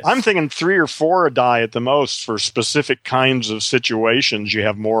 Yes. I'm thinking 3 or 4 a die at the most for specific kinds of situations. You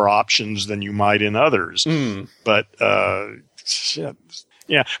have more options than you might in others. But, shit.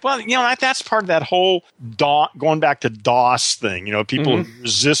 Yeah, well, that's part of that whole going back to DOS thing. People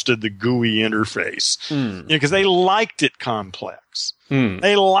resisted the GUI interface because they liked it complex.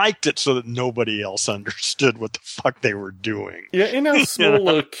 They liked it so that nobody else understood what the fuck they were doing. Yeah, in our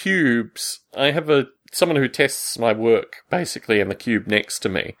smaller cubes, I have someone who tests my work, basically, in the cube next to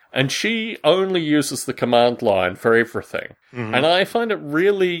me. And she only uses the command line for everything. And I find it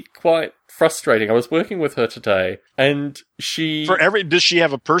really quite frustrating. I was working with her today, and does she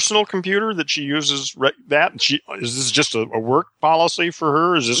have a personal computer that she uses that? Is this just a work policy for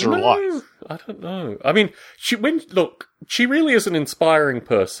her? Is this her life? I don't know. I mean, she really is an inspiring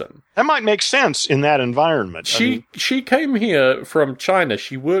person. That might make sense in that environment. She came here from China.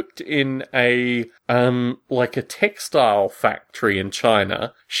 She worked in a textile factory in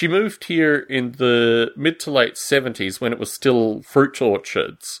China. She moved here in the mid to late 70s when it was still fruit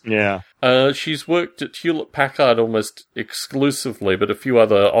orchards. Yeah. She's worked at Hewlett-Packard almost exclusively, but a few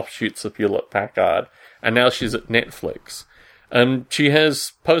other offshoots of Hewlett-Packard. And now she's at Netflix. She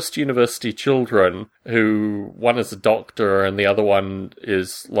has post-university children who, one is a doctor and the other one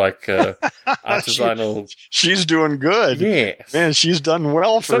is like artisanal. She's doing good. Yes. Man, she's done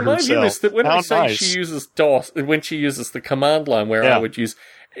well for herself. So my view is that when I say she uses DOS, when she uses the command line where I would use,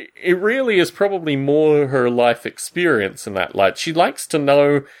 it really is probably more her life experience in that light. She likes to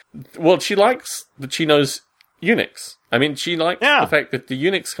know, she likes that she knows Unix. I mean, she likes the fact that the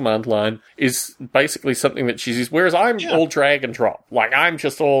Unix command line is basically something that she's used, whereas I'm all drag and drop. Like, I'm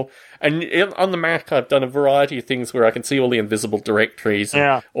just all... And on the Mac, I've done a variety of things where I can see all the invisible directories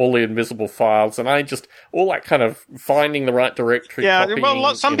and all the invisible files, and I just... All that kind of finding the right directory, copying,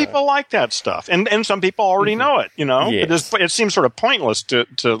 well, some people like that stuff, and some people already know it, Yes. It seems sort of pointless to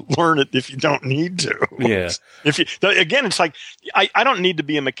learn it if you don't need to. Yeah. Again, it's like, I don't need to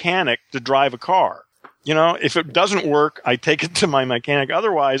be a mechanic to drive a car. If it doesn't work, I take it to my mechanic.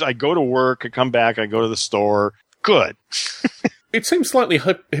 Otherwise, I go to work, I come back, I go to the store. Good. It seems slightly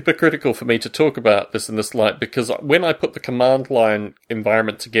hypocritical for me to talk about this in this light, because when I put the command line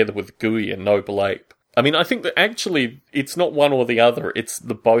environment together with GUI and Noble Ape, I mean, I think that actually it's not one or the other, it's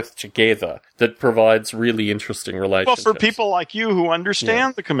the both together that provides really interesting relationships. Well, for people like you who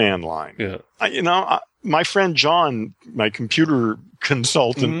understand the command line. Yeah. My friend John, my computer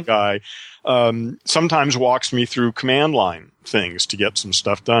consultant guy, sometimes walks me through command line things to get some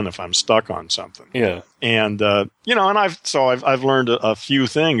stuff done if I'm stuck on something. Yeah. And, and I've learned a few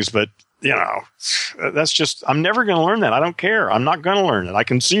things, but, that's just, I'm never going to learn that. I don't care. I'm not going to learn it. I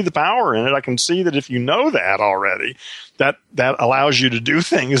can see the power in it. I can see that if you know that already, that allows you to do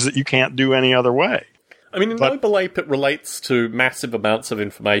things that you can't do any other way. I mean, in Noble Ape, it relates to massive amounts of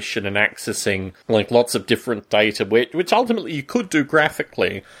information and accessing, lots of different data, which ultimately you could do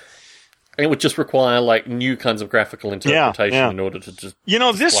graphically. It would just require, new kinds of graphical interpretation in order to just...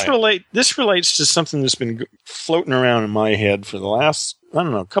 This relates to something that's been floating around in my head for the last,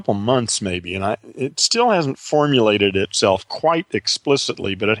 couple months maybe, and it still hasn't formulated itself quite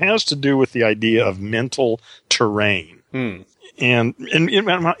explicitly, but it has to do with the idea of mental terrain. And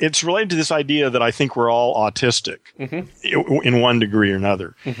it's related to this idea that I think we're all autistic in one degree or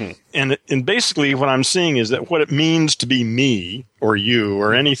another. And basically what I'm seeing is that what it means to be me or you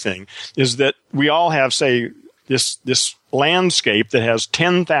or anything is that we all have, say, this landscape that has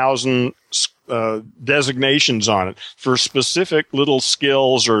 10,000 designations on it for specific little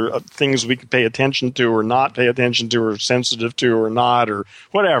skills or things we could pay attention to or not pay attention to or sensitive to or not or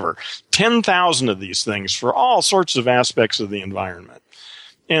whatever. 10,000 of these things for all sorts of aspects of the environment.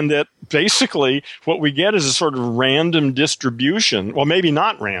 And that basically what we get is a sort of random distribution. Well, maybe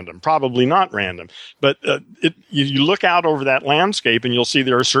not random, probably not random. But you look out over that landscape and you'll see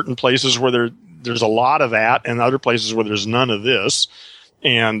there are certain places where there's a lot of that and other places where there's none of this.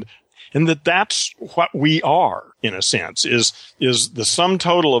 And that's what we are, in a sense, is the sum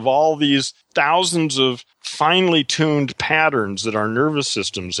total of all these thousands of finely tuned patterns that our nervous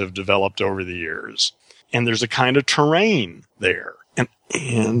systems have developed over the years. And there's a kind of terrain there.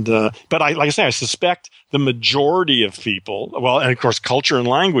 But like I say, I suspect the majority of people, and of course culture and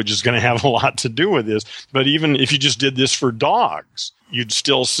language is going to have a lot to do with this, but even if you just did this for dogs, you'd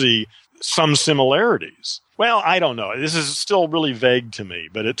still see some similarities. Well, I don't know. This is still really vague to me,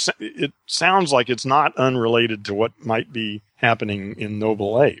 but it sounds like it's not unrelated to what might be happening in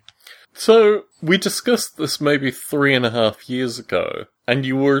Noble Ape. So, we discussed this maybe 3.5 years ago, and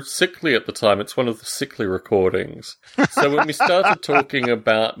you were sickly at the time. It's one of the sickly recordings. So when we started talking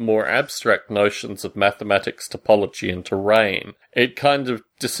about more abstract notions of mathematics, topology, and terrain, it kind of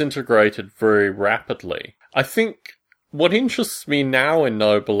disintegrated very rapidly. I think what interests me now in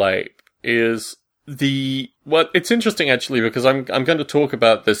Noble Ape is well, it's interesting actually, because I'm going to talk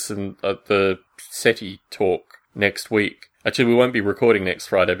about this in the SETI talk next week. Actually, we won't be recording next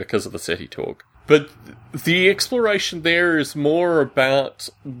Friday because of the SETI talk. But the exploration there is more about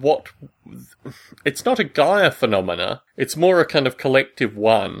it's not a Gaia phenomena, it's more a kind of collective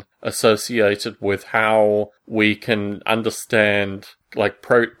one associated with how we can understand, like,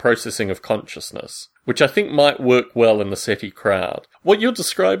 processing of consciousness, which I think might work well in the SETI crowd. What you're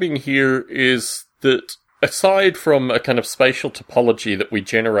describing here is that aside from a kind of spatial topology that we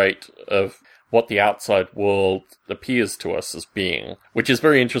generate of what the outside world appears to us as being, which is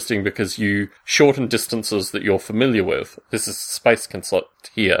very interesting because you shorten distances that you're familiar with. This is space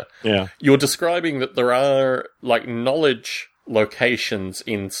concept here. Yeah. You're describing that there are, like, knowledge locations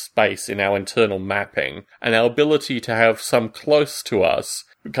in space in our internal mapping, and our ability to have some close to us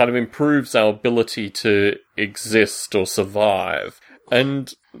kind of improves our ability to exist or survive.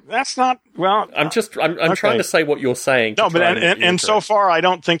 And that's not, well, I'm okay. Trying to say what you're saying. No, but and so far I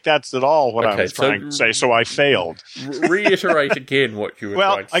don't think that's at all what I was trying to say, so I failed. Reiterate again what you were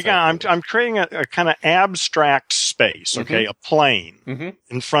trying to say. Well, again, I'm creating a kind of abstract space, okay, a plane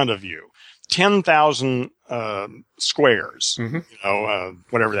in front of you. 10,000 squares,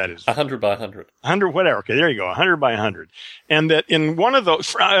 whatever that is. 100 by 100. 100, whatever. Okay, there you go. 100 by 100. And that in one of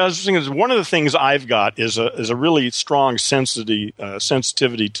those, I was thinking, one of the things I've got is a really strong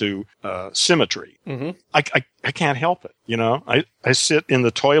sensitivity to symmetry. Mm-hmm. I can't help it. You know, I sit in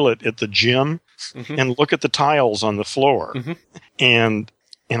the toilet at the gym and look at the tiles on the floor, and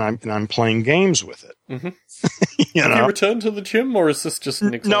I'm playing games with it. Mm-hmm. Have you returned to the gym, or is this just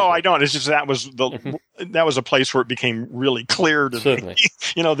an example? No, I don't. It's just that was a place where it became really clear to me,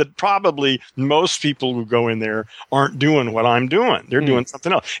 that probably most people who go in there aren't doing what I'm doing. They're doing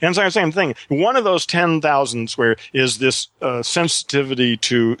something else. And so I'm saying, thing. One of those 10,000 square is this sensitivity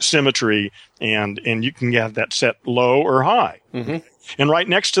to symmetry, and you can have that set low or high. Mm-hmm. And right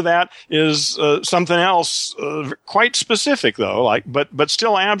next to that is something else, quite specific though, but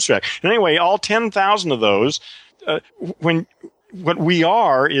still abstract. And anyway, all 10,000 of those, when what we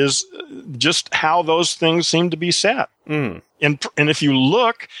are is just how those things seem to be set. Mm. And if you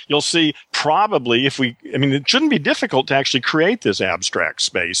look, you'll see probably it shouldn't be difficult to actually create this abstract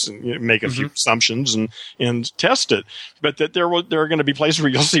space and make a few assumptions and test it. But that there are going to be places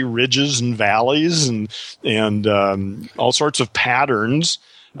where you'll see ridges and valleys and all sorts of patterns.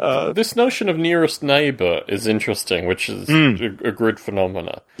 This notion of nearest neighbor is interesting, which is a grid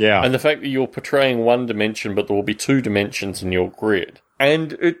phenomena. Yeah. And the fact that you're portraying one dimension, but there will be two dimensions in your grid.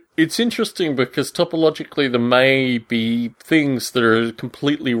 And it's interesting because topologically there may be things that are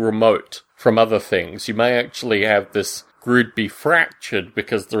completely remote from other things. You may actually have this grid be fractured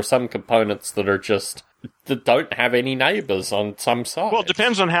because there are some components that don't have any neighbors on some side. Well, it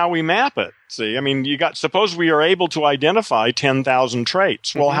depends on how we map it. See, suppose we are able to identify 10,000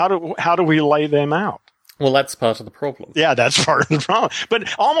 traits. Well, how do we lay them out? Well, that's part of the problem. Yeah, that's part of the problem.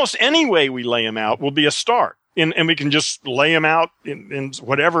 But almost any way we lay them out will be a start. And we can just lay them out in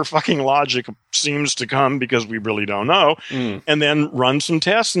whatever fucking logic seems to come because we really don't know, and then run some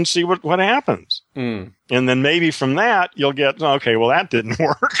tests and see what happens. Mm. And then maybe from that, you'll get, okay, well, that didn't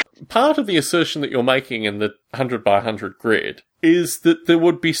work. Part of the assertion that you're making in the 100 by 100 grid is that there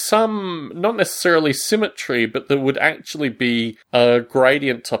would be some, not necessarily symmetry, but there would actually be a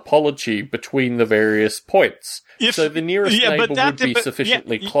gradient topology between the various points. So the nearest neighbor would be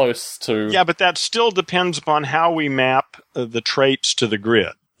sufficiently close to... Yeah, but that still depends upon how we map the traits to the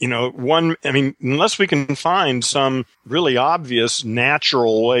grid. Unless we can find some really obvious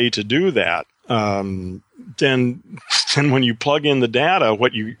natural way to do that, then when you plug in the data,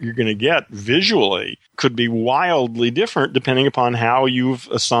 what you're going to get visually could be wildly different depending upon how you've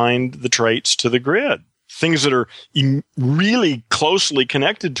assigned the traits to the grid. Things that are really closely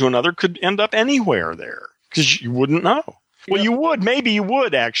connected to another could end up anywhere there because you wouldn't know. Well, maybe you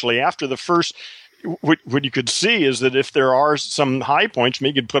would actually after the first. What you could see is that if there are some high points,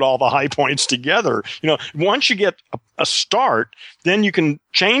 maybe you could put all the high points together. Once you get a start, then you can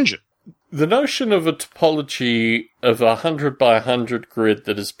change it. The notion of a topology of a 100 by 100 grid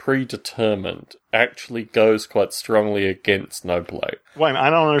that is predetermined actually goes quite strongly against Noble. Wait, I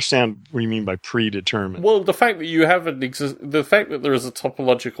don't understand what you mean by predetermined. Well, the fact that you have the fact that there is a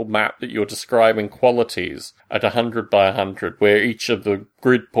topological map that you're describing qualities at 100 by 100, where each of the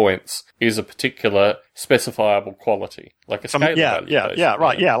grid points is a particular specifiable quality, like a scalar value.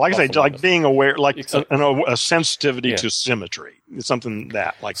 Right. Like I say, like being aware, like Exactly. a sensitivity to symmetry, something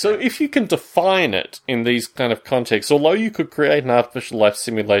like So that. if you can define it in these kind of contexts, although you could create an artificial life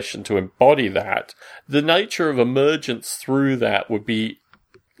simulation to embody that, the nature of emergence through that would be,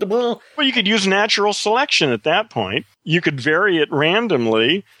 well, You could use natural selection at that point. You could vary it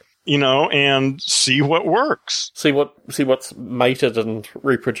randomly, and see what works. see what's mated and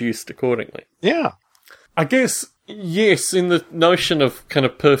reproduced accordingly. Yeah. I guess, yes, in the notion of kind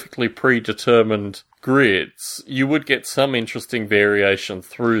of perfectly predetermined grids, you would get some interesting variation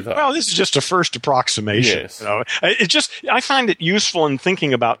through that. Well, this is just a first approximation. Yes. I find it useful in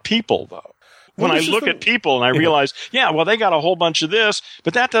thinking about people, though. When Well, I this is look the- at people and I realize, they got a whole bunch of this,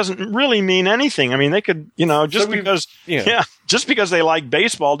 but that doesn't really mean anything. I mean, they could, just because they like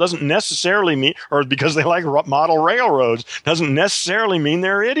baseball doesn't necessarily mean, or because they like model railroads doesn't necessarily mean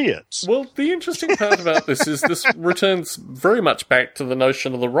they're idiots. Well, the interesting part about this is this returns very much back to the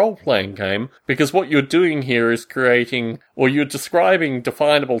notion of the role-playing game, because what you're doing here is you're describing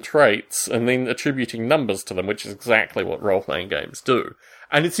definable traits and then attributing numbers to them, which is exactly what role-playing games do.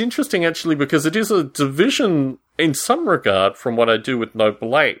 And it's interesting, actually, because it is a division in some regard from what I do with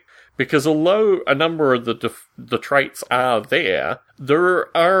Noble 8. Because although a number of the traits are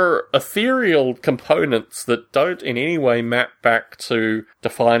there are ethereal components that don't in any way map back to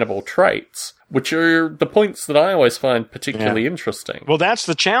definable traits, which are the points that I always find particularly interesting. Well, that's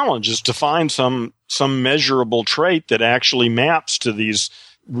the challenge, is to find some measurable trait that actually maps to these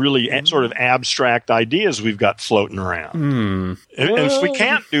really sort of abstract ideas we've got floating around. And if we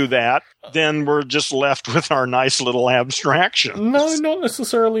can't do that, then we're just left with our nice little abstraction. No, not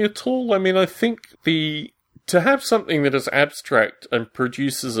necessarily at all. I mean, I think to have something that is abstract and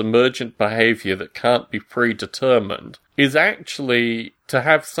produces emergent behavior that can't be predetermined is actually to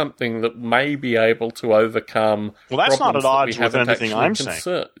have something that may be able to overcome. Well, that's not at problems that we odds with haven't anything actually I'm saying.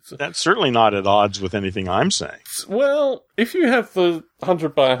 considered. That's certainly not at odds with anything I'm saying. Well, if you have the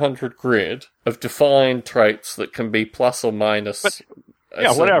 100 by 100 grid of defined traits that can be plus or minus a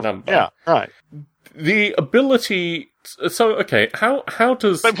certain whatever. number, Yeah, right. the ability. So, okay, how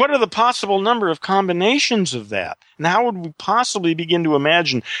does? But what are the possible number of combinations of that? And how would we possibly begin to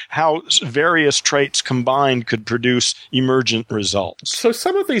imagine how various traits combined could produce emergent results? So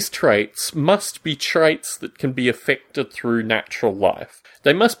some of these traits must be traits that can be affected through natural life.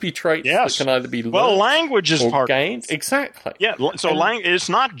 They must be traits that can either be learned language is or part gained. Exactly. Yeah, so it's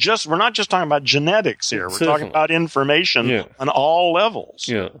not just, we're not just talking about genetics here. We're talking about information on all levels.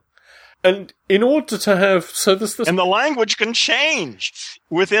 Yeah. And in order to have, and the language can change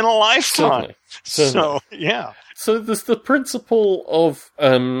within a lifetime. Certainly. So, yeah. So there's the principle of,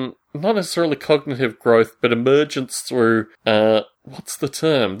 not necessarily cognitive growth, but emergence through, what's the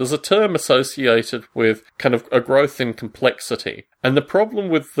term? There's a term associated with kind of a growth in complexity. And the problem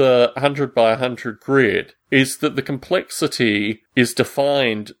with the 100 by 100 grid is that the complexity is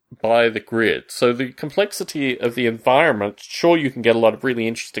defined by the grid. So the complexity of the environment, sure, you can get a lot of really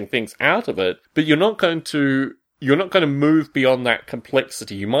interesting things out of it, but you're not going to move beyond that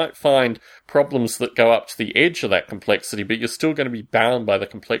complexity. You might find problems that go up to the edge of that complexity, but you're still going to be bound by the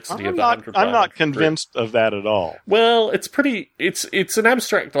complexity of the 100 by 100 I'm not grid. convinced of that at all. Well, it's an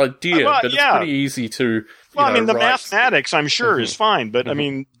abstract idea, but it's pretty easy to. Well, I mean, the write. mathematics, I'm sure, is fine, but I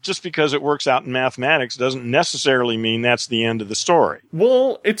mean, just because it works out in mathematics doesn't necessarily mean that's the end of the story.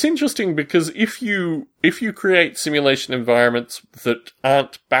 Well, it's interesting because if you create simulation environments that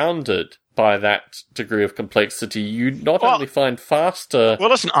aren't bounded by that degree of complexity, you not only find faster. Well,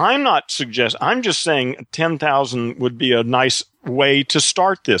 listen, I'm just saying 10,000 would be a nice way to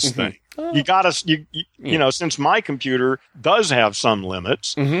start this thing. You gotta, since my computer does have some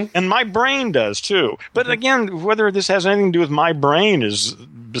limits, and my brain does too. But again, whether this has anything to do with my brain is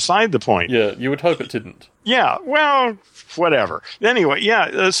beside the point. Yeah, you would hope it didn't. Yeah, well, whatever. Anyway,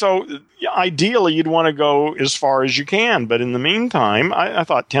 so ideally you'd want to go as far as you can, but in the meantime, I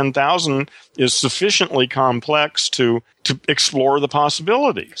thought 10,000 is sufficiently complex to explore the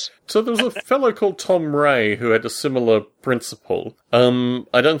possibilities. So there was a fellow called Tom Ray who had a similar principle.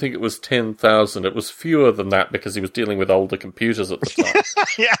 I don't think it was 10,000. It was fewer than that because he was dealing with older computers at the time.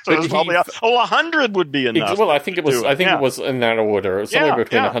 So it was probably 100 would be enough. Well, I think it was. I think it was in that order. It was somewhere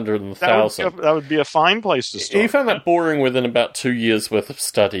between 100 and 1,000. That would be a fine place place to start. He found that boring within about 2 years' worth of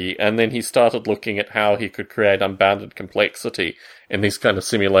study, and then he started looking at how he could create unbounded complexity in these kind of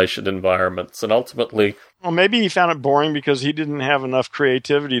simulation environments, and ultimately... Well, maybe he found it boring because he didn't have enough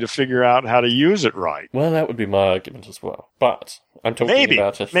creativity to figure out how to use it right. Well, that would be my argument as well. But I'm talking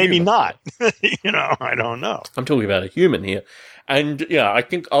about a human. Maybe not. I don't know. I'm talking about a human here. And yeah, I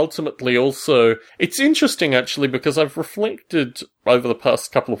think ultimately also, it's interesting actually because I've reflected over the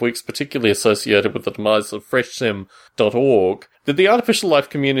past couple of weeks, particularly associated with the demise of freshsim.org, that the artificial life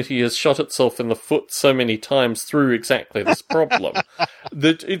community has shot itself in the foot so many times through exactly this problem.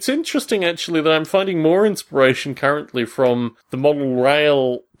 That it's interesting actually that I'm finding more inspiration currently from the model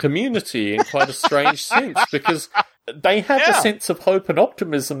rail community in quite a strange sense, because they have a sense of hope and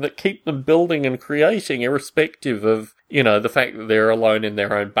optimism that keep them building and creating irrespective of, the fact that they're alone in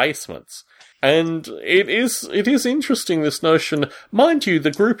their own basements. And it is interesting, this notion. Mind you,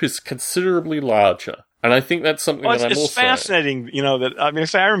 the group is considerably larger. And I think that's something that I'm also... It's fascinating,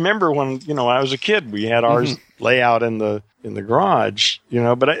 I remember when, when I was a kid, we had ours lay out in the garage,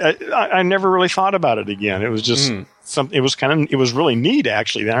 but I never really thought about it again. It was just something, it was really neat,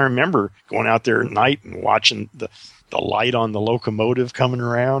 actually. I remember going out there at night and watching the light on the locomotive coming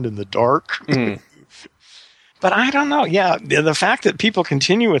around in the dark. But I don't know. Yeah, the fact that people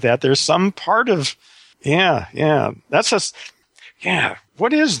continue with that, there's some part of, that's just,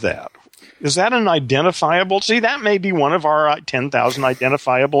 what is that? Is that an identifiable? See, that may be one of our 10,000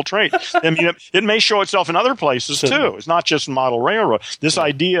 identifiable traits. I mean, it may show itself in other places too. It's not just model railroad. This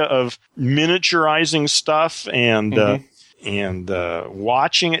idea of miniaturizing stuff and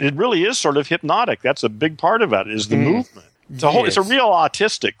watching it, it really is sort of hypnotic. That's a big part of it, is the movement. It's a real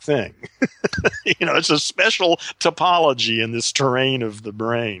autistic thing. It's a special topology in this terrain of the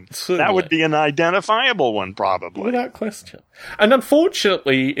brain. Certainly. That would be an identifiable one, probably. Without question. And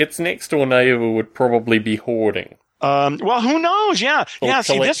unfortunately, its next door neighbor would probably be hoarding. Well, who knows? Yeah.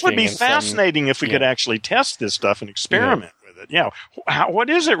 See, this would be fascinating if we could actually test this stuff and experiment with it. Yeah. What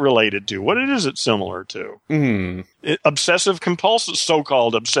is it related to? What is it similar to? Obsessive-compulsive,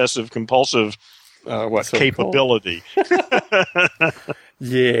 so-called obsessive-compulsive capability.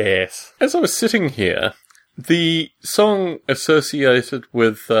 Yes. As I was sitting here, the song associated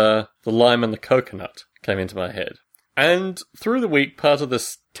with the lime and the coconut came into my head. And through the week, part of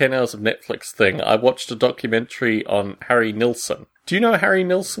this 10 hours of Netflix thing, I watched a documentary on Harry Nilsson. Do you know Harry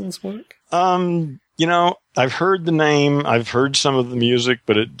Nilsson's work? I've heard the name, I've heard some of the music,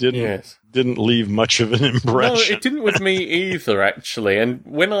 but it didn't leave much of an impression. No, it didn't with me either, actually. And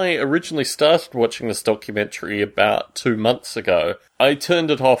when I originally started watching this documentary about 2 months ago, I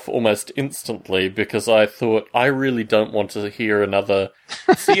turned it off almost instantly because I thought, I really don't want to hear another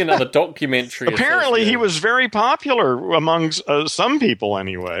documentary. Apparently he was very popular among some people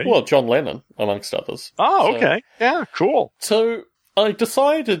anyway. Well, John Lennon, amongst others. Oh, okay. Yeah, cool. So I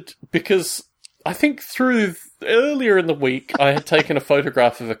decided, because I think earlier in the week, I had taken a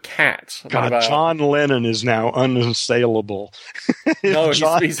photograph of a cat. God, John Lennon is now unassailable. No,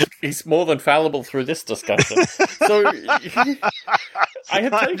 he's more than fallible through this discussion. So I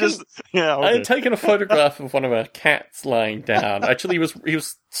had taken a photograph of one of our cats lying down. Actually, he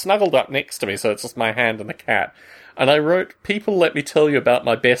was snuggled up next to me, so it's just my hand and the cat. And I wrote, "People, let me tell you about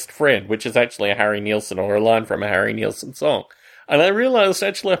my best friend," which is actually a Harry Nilsson or a line from a Harry Nilsson song. And I realised,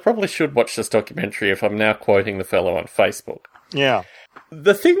 actually, I probably should watch this documentary if I'm now quoting the fellow on Facebook. Yeah.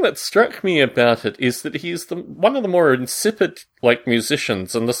 The thing that struck me about it is that he's one of the more insipid,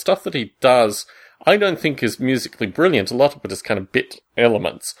 musicians, and the stuff that he does, I don't think is musically brilliant. A lot of it is kind of bit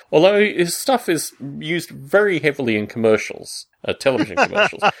elements. Although his stuff is used very heavily in commercials, television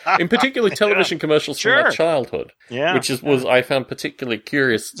commercials. In particular, television commercials from my childhood. Yeah. Which was I found particularly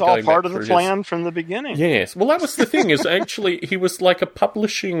curious. It's all part of the plan from the beginning. Yes. Well, that was the thing, is actually he was like a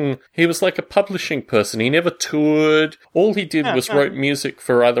publishing person. He never toured. All he did was wrote music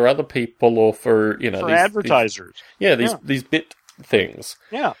for either other people or for, for advertisers. These bit things.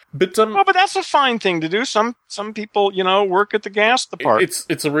 Yeah. But but that's a fine thing to do. Some people, work at the gas department.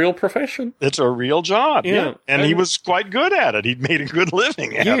 It's a real profession. It's a real job. Yeah. And he was quite good at it. He'd made a good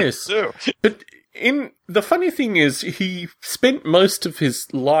living at it too. But the funny thing is, he spent most of his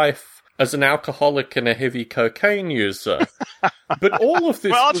life as an alcoholic and a heavy cocaine user. But all of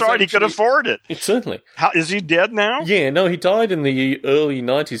this... Well, that's right, he could afford it. Certainly. Is he dead now? Yeah, no, he died in the early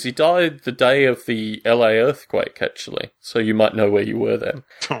 90s. He died the day of the LA earthquake, actually. So you might know where you were then.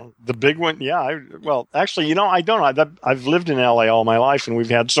 The big one? Yeah. Actually, I don't. I've lived in LA all my life, and we've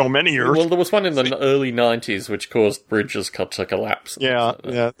had so many earthquakes. Well, there was one in the early 90s which caused bridges to collapse. Yeah.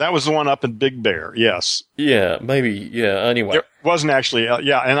 That was the one up in Big Bear, yes. Yeah, maybe, yeah, anyway. It wasn't actually,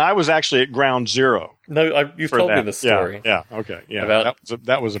 and I was actually at ground zero. No, you've told me the story. Yeah, okay. Yeah, about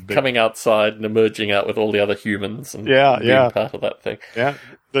that was a big... coming outside and emerging out with all the other humans and being part of that thing. Yeah,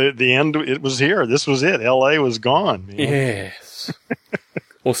 the end, it was here. This was it. L.A. was gone. Yes.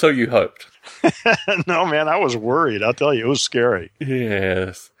 Or so you hoped. No, man, I was worried. I'll tell you, it was scary.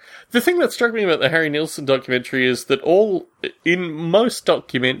 Yes. The thing that struck me about the Harry Nilsson documentary is that in most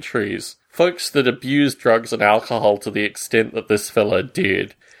documentaries, folks that abuse drugs and alcohol to the extent that this fella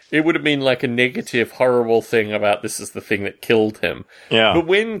did, it would have been like a negative, horrible thing about this is the thing that killed him. Yeah. But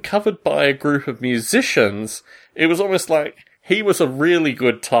when covered by a group of musicians, it was almost like he was a really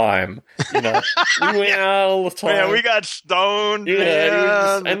good time. You know, we went out all the time. Man, we got stoned.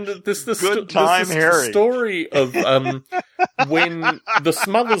 Yeah, and this the story of when the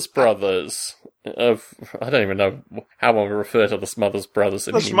Smothers Brothers. I don't even know how I refer to the Smothers Brothers.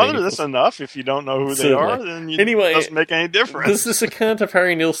 The Smothers, that's enough. If you don't know who they are, then it doesn't make any difference. There's this account of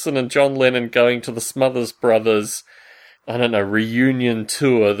Harry Nilsson and John Lennon going to the Smothers Brothers, I don't know, reunion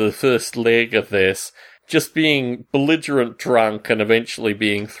tour, the first leg of this, just being belligerent drunk and eventually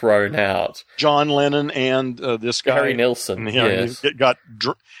being thrown out. John Lennon and this guy Harry Nilsson, yes, got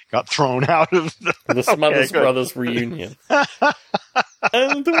thrown out of the Smothers Brothers reunion.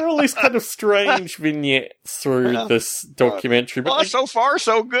 And there were all these kind of strange vignettes through this documentary. But so far,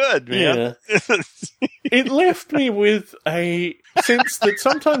 so good, man. Yeah. It left me with a sense that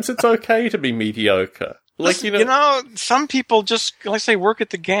sometimes it's okay to be mediocre. Like, you know, some people just, like say, work at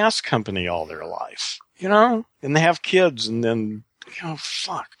the gas company all their life, you know, and they have kids, and then,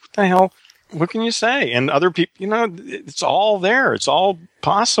 fuck, what the hell? What can you say? And other people, it's all there. It's all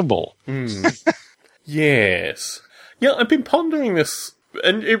possible. Yes. Yeah, I've been pondering this,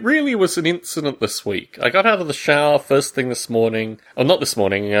 and it really was an incident this week. I got out of the shower first thing this morning, or not this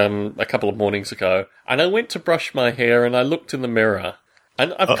morning, a couple of mornings ago, and I went to brush my hair, and I looked in the mirror.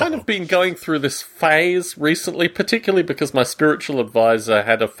 And I've kind of been going through this phase recently, particularly because my spiritual advisor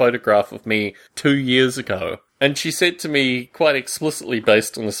had a photograph of me 2 years ago. And she said to me, quite explicitly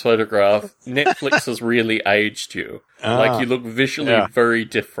based on this photograph, Netflix has really aged you. Like, you look visually very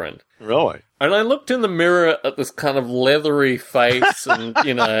different. Really? And I looked in the mirror at this kind of leathery face and,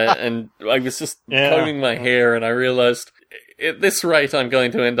 and I was just combing my hair, and I realized at this rate I'm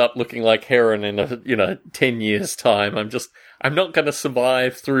going to end up looking like heroin in 10 years' time. I'm not going to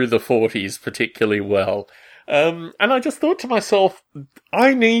survive through the 40s particularly well. And I just thought to myself,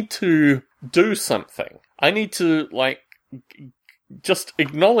 I need to do something. I need to, just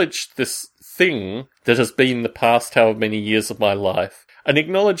acknowledge this thing that has been the past however many years of my life, and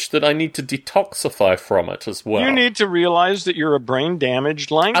acknowledge that I need to detoxify from it as well. You need to realize that you're a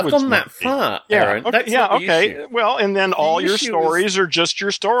brain-damaged language I've gone that far, Aaron. Okay. Well, and then all your stories are just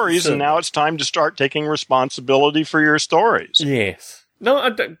your stories, and now it's time to start taking responsibility for your stories. Yes.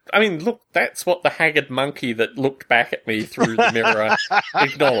 No, I mean, look, that's what the haggard monkey that looked back at me through the mirror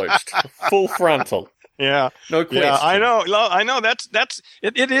acknowledged. Full frontal. Yeah. No question. Yeah, I know.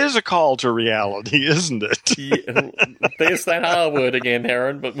 It is a call to reality, isn't it? Yeah, there's that R word again,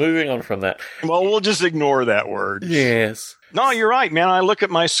 Aaron, but moving on from that. Well, we'll just ignore that word. Yes. No, you're right, man. I look at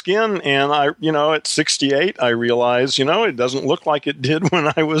my skin and at 68, I realize, it doesn't look like it did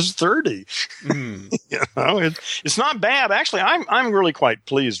when I was 30. It's not bad. Actually, I'm really quite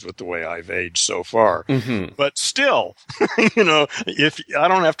pleased with the way I've aged so far. Mm-hmm. But still, if I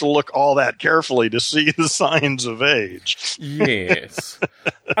don't have to look all that carefully to see the signs of age. Yes.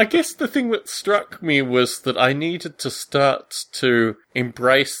 I guess the thing that struck me was that I needed to start to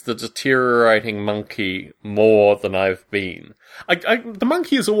embrace the deteriorating monkey more than I've been. The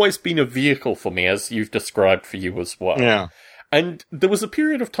monkey has always been a vehicle for me, as you've described for you as well. Yeah. And there was a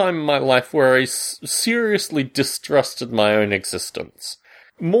period of time in my life where I seriously distrusted my own existence.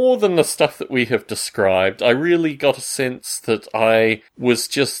 More than the stuff that we have described, I really got a sense that I was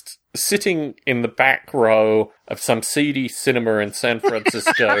just sitting in the back row of some seedy cinema in San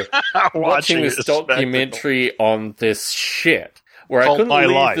Francisco watching this documentary on this shit, where I couldn't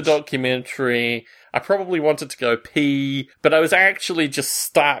leave the documentary. I probably wanted to go pee, but I was actually just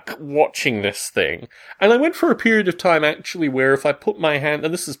stuck watching this thing. And I went for a period of time actually where if I put my hand,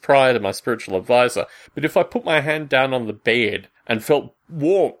 and this is prior to my spiritual advisor, but if I put my hand down on the bed and felt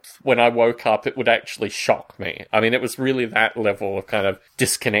warmth when I woke up, it would actually shock me. I mean, it was really that level of kind of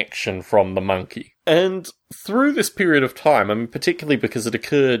disconnection from the monkey. And through this period of time, I mean, particularly because it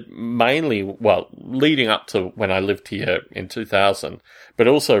occurred mainly, leading up to when I lived here in 2000, but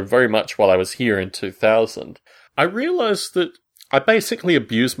also very much while I was here in 2000, I realized that I basically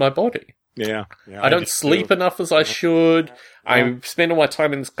abuse my body. Yeah. I don't sleep enough as I should. I spend all my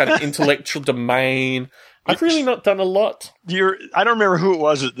time in this kind of intellectual domain. I've really not done a lot. I don't remember who it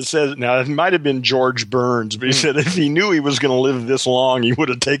was that said, now it might have been George Burns, but he said if he knew he was going to live this long, he would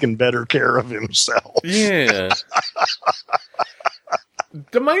have taken better care of himself. Yeah.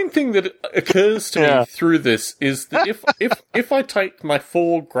 The main thing that occurs to me through this is that if I take my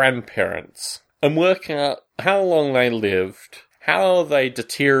 4 grandparents and work out how long they lived, how they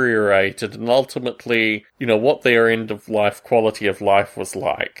deteriorated, and ultimately, what their end of life, quality of life was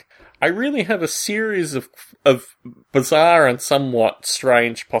like, I really have a series of bizarre and somewhat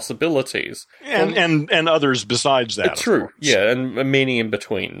strange possibilities. And others besides that. True, yeah, and many in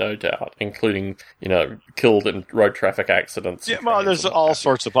between, no doubt, including, killed in road traffic accidents. Yeah, well, there's all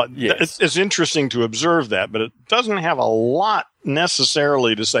sorts of... Yes. It's interesting to observe that, but it doesn't have a lot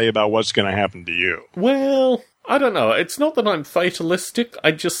necessarily to say about what's going to happen to you. Well, I don't know. It's not that I'm fatalistic.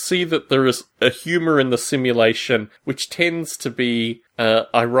 I just see that there is a humour in the simulation which tends to be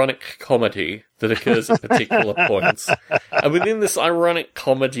ironic comedy that occurs at particular points. And within this ironic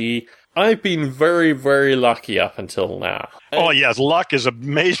comedy, I've been very, very lucky up until now. Oh, yes, luck is a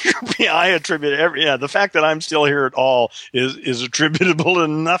major... I attribute the fact that I'm still here at all is attributable to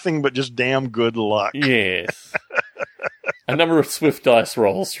nothing but just damn good luck. Yes. A number of swift dice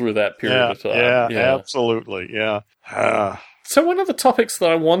rolls through that period of time. Yeah, absolutely, yeah. So one of the topics that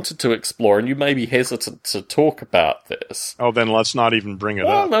I wanted to explore, and you may be hesitant to talk about this. Oh, then let's not even bring it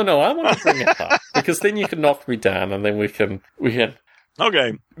up. No, I want to bring it up, because then you can knock me down, and then we can...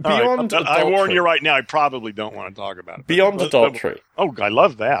 Okay. Beyond right. Adultery. I warn you right now, I probably don't want to talk about it. Beyond Adultery. Oh, I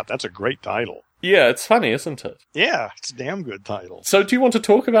love that. That's a great title. Yeah, it's funny, isn't it? Yeah, it's a damn good title. So do you want to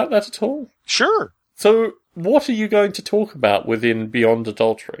talk about that at all? Sure. So what are you going to talk about within Beyond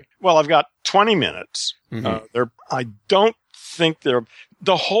Adultery? Well, I've got 20 minutes. Mm-hmm. I don't think the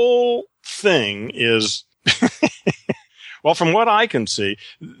whole thing is... Well, from what I can see,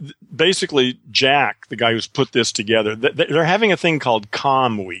 basically Jack, the guy who's put this together, they're having a thing called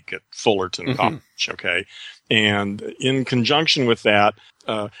Com Week at Fullerton College, okay? And in conjunction with that,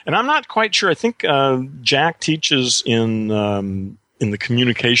 and I'm not quite sure, I think Jack teaches in the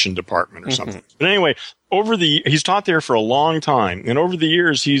communication department or something. But anyway, he's taught there for a long time, and over the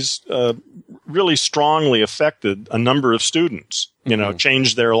years he's really strongly affected a number of students,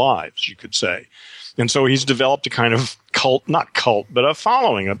 changed their lives, you could say. And so he's developed a kind of not cult, but a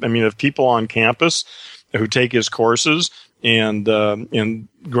following of people on campus who take his courses and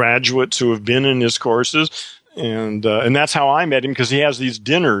graduates who have been in his courses. And that's how I met him, because he has these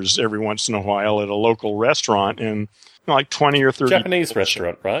dinners every once in a while at a local restaurant, and like 20 or 30. Japanese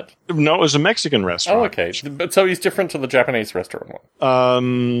restaurant, right? No, it was a Mexican restaurant. Oh, okay. But so he's different to the Japanese restaurant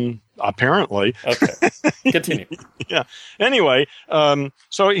one? Apparently. Okay. Continue. Yeah. Anyway,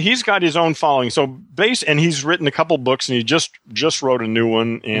 so he's got his own following. So and he's written a couple books, and he just wrote a new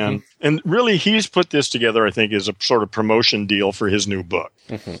one, and really he's put this together, I think, as a sort of promotion deal for his new book.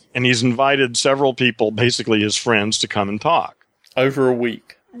 And he's invited several people, basically his friends, to come and talk. Over a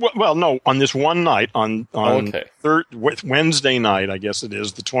week. Well, no, on this one night, on Wednesday night, I guess it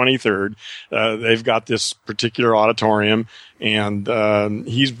is, the 23rd, they've got this particular auditorium, and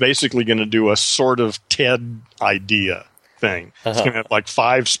he's basically going to do a sort of TED idea thing. He's going to have like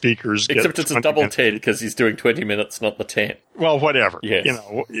 5 speakers. Except it's a double TED, because he's doing 20 minutes, not the 10. Well, whatever. Yes.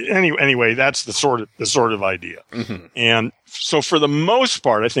 Anyway, that's the sort of idea. And so for the most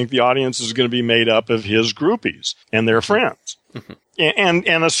part, I think the audience is going to be made up of his groupies and their friends. And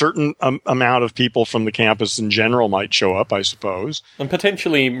a certain amount of people from the campus in general might show up, I suppose. And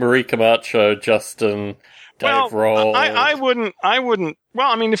potentially Marie Camacho, Justin, Dave Roll. I wouldn't. Well,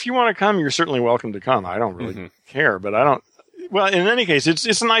 I mean, if you want to come, you're certainly welcome to come. I don't really care, but I don't. Well, in any case,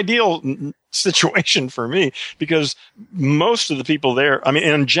 it's an ideal situation for me, because most of the people there,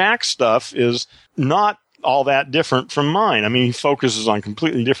 and Jack's stuff is not all that different from mine. I mean, he focuses on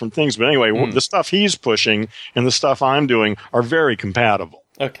completely different things. But anyway, the stuff he's pushing and the stuff I'm doing are very compatible.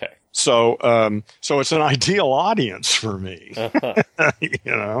 Okay. So it's an ideal audience for me.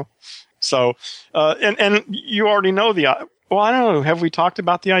 So, and you already know well, I don't know. Have we talked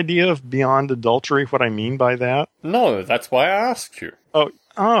about the idea of Beyond Adultery? What I mean by that? No, that's why I asked you.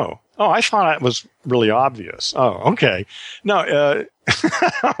 Oh, I thought it was really obvious. Oh, okay. No,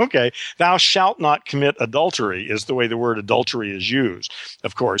 okay. Thou shalt not commit adultery is the way the word adultery is used.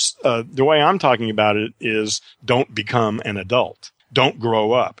 Of course, the way I'm talking about it is don't become an adult. Don't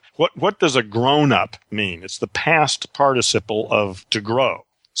grow up. What does a grown up mean? It's the past participle of to grow.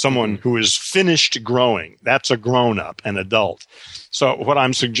 Someone who is finished growing. That's a grown up, an adult. So what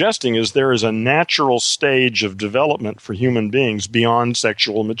I'm suggesting is there is a natural stage of development for human beings beyond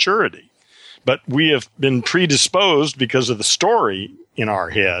sexual maturity. But we have been predisposed because of the story in our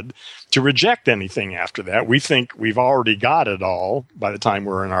head to reject anything after that. We think we've already got it all by the time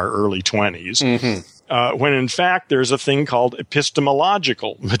we're in our early 20s. Mm-hmm. When in fact there's a thing called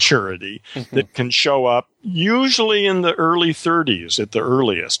epistemological maturity that can show up usually in the early 30s at the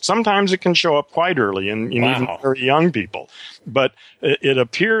earliest. Sometimes it can show up quite early in even very young people. But it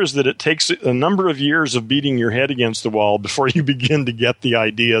appears that it takes a number of years of beating your head against the wall before you begin to get the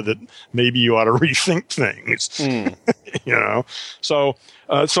idea that maybe you ought to rethink things. You know? So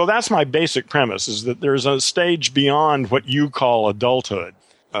that's my basic premise, is that there's a stage beyond what you call adulthood,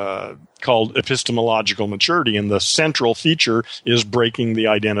 called epistemological maturity, and the central feature is breaking the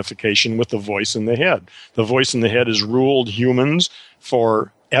identification with the voice in the head. The voice in the head has ruled humans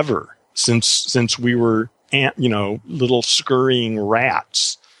forever, since we were little scurrying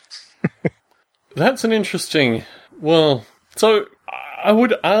rats. That's an interesting... Well, so I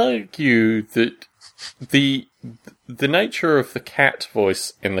would argue that the nature of the cat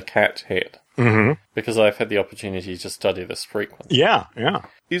voice in the cat head, because I've had the opportunity to study this frequently. Yeah.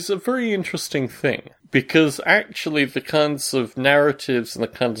 Is a very interesting thing, because actually the kinds of narratives and the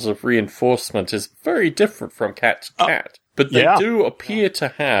kinds of reinforcement is very different from cat to cat. But they do appear to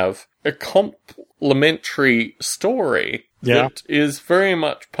have a complementary story that is very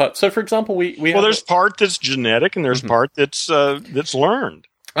much part. So, for example, we have there's part that's genetic and there's part that's learned.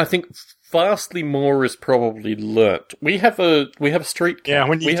 I think vastly more is probably learnt. We have a street cat. Yeah,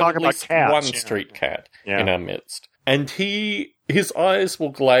 when you talk about cats, one street cat in our midst, and his eyes will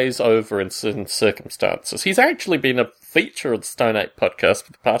glaze over in certain circumstances. He's actually been a feature of the Stone Ape podcast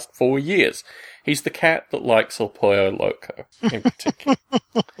for the past 4 years. He's the cat that likes El Pollo Loco, in particular.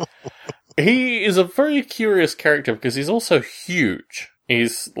 He is a very curious character because he's also huge.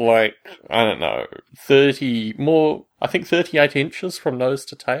 He's like, I don't know, 38 inches from nose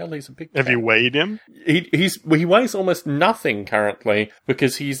to tail. He's a big cat. Have you weighed him? He weighs almost nothing currently,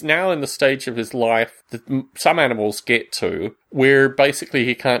 because he's now in the stage of his life that some animals get to, where basically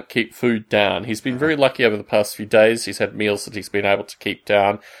he can't keep food down. He's been very lucky over the past few days. He's had meals that he's been able to keep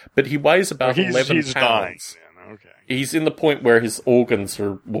down, but he weighs about 11 pounds. Dying. Okay. He's in the point where his organs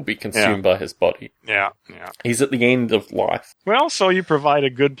will be consumed by his body. Yeah. He's at the end of life. Well, so you provide a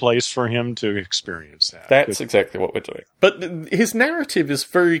good place for him to experience that. That's exactly what we're doing. But his narrative is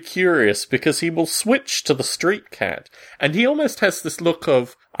very curious, because he will switch to the street cat, and he almost has this look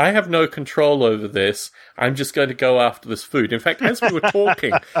of, I have no control over this, I'm just going to go after this food. In fact, as we were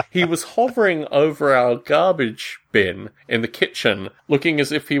talking, he was hovering over our garbage bin in the kitchen, looking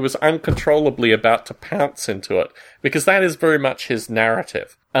as if he was uncontrollably about to pounce into it, because that is very much his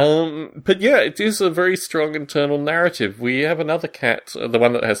narrative. But yeah, it is a very strong internal narrative. We have another cat, the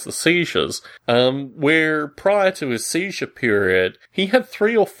one that has the seizures, where prior to his seizure period, he had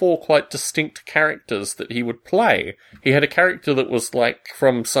 3 or 4 quite distinct characters that he would play. He had a character that was like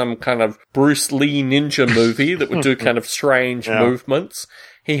from some kind of Bruce Lee ninja movie that would do kind of strange movements.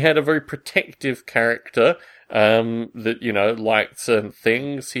 He had a very protective character that, liked certain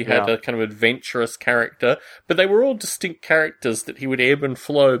things. He had a kind of adventurous character, but they were all distinct characters that he would ebb and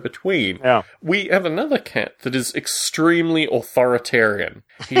flow between. Yeah. We have another cat that is extremely authoritarian.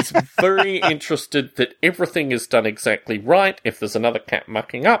 He's very interested that everything is done exactly right. If there's another cat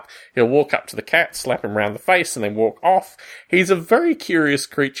mucking up, he'll walk up to the cat, slap him around the face, and then walk off. He's a very curious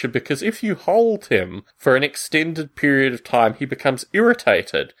creature, because if you hold him for an extended period of time, he becomes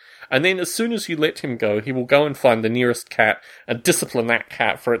irritated. And then as soon as you let him go, he will go and find the nearest cat and discipline that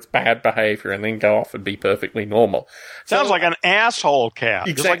cat for its bad behavior, and then go off and be perfectly normal. Sounds like an asshole cat.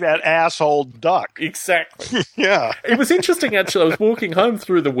 Exactly. Just like that asshole duck. Exactly. Yeah. It was interesting, actually. I was walking home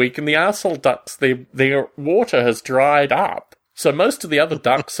through the week, and the asshole ducks, their water has dried up. So most of the other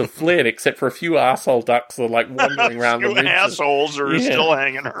ducks have fled, except for a few arsehole ducks that are like wandering around the ridges. Assholes are still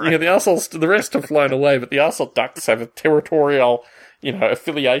hanging around. Yeah, the rest have flown away, but the arsehole ducks have a territorial,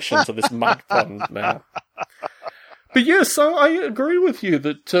 affiliation to this mud pond now. But yeah, so I agree with you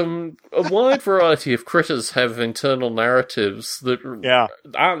that a wide variety of critters have internal narratives that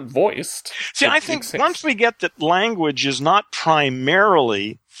aren't voiced. See, I think once we get that language is not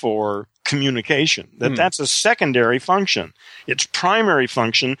primarily for communication, that's a secondary function. Its primary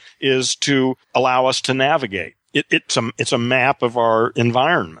function is to allow us to navigate. It's a map of our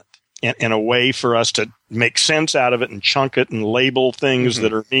environment, and a way for us to make sense out of it and chunk it and label things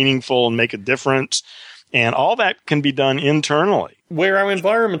that are meaningful and make a difference. And all that can be done internally. Where our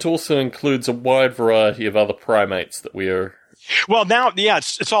environment also includes a wide variety of other primates that we are Well, now, yeah,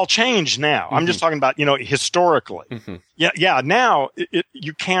 it's all changed now. I'm just talking about, historically. Yeah. Now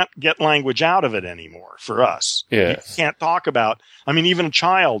you can't get language out of it anymore for us. Yes. You can't talk about. I mean, even a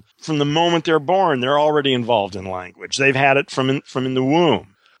child from the moment they're born, they're already involved in language. They've had it from in the womb.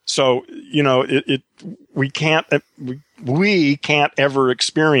 So we can't ever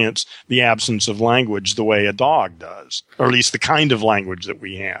experience the absence of language the way a dog does, or at least the kind of language that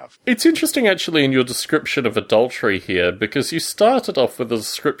we have. It's interesting, actually, in your description of adultery here, because you started off with a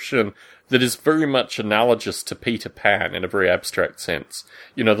description that is very much analogous to Peter Pan in a very abstract sense.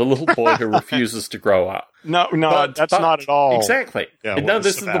 The little boy who refuses to grow up. No, that's not at all. Exactly. Yeah, no,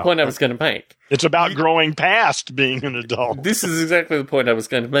 this is the point I was going to make. It's about growing past being an adult. This is exactly the point I was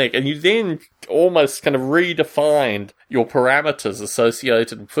going to make. And you then almost kind of redefined your parameters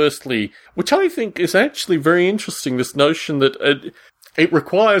associated, firstly, which I think is actually very interesting, this notion that it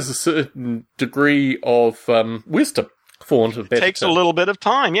requires a certain degree of wisdom. It takes a little bit of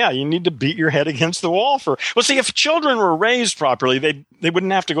time. Yeah, you need to beat your head against the wall for. Well, see, if children were raised properly, they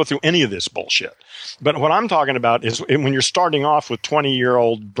wouldn't have to go through any of this bullshit. But what I'm talking about is when you're starting off with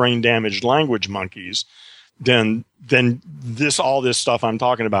 20-year-old brain damaged language monkeys, then all this stuff I'm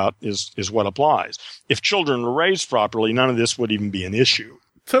talking about is what applies. If children were raised properly, none of this would even be an issue.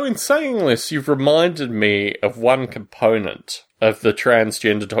 So in saying this, you've reminded me of one component of the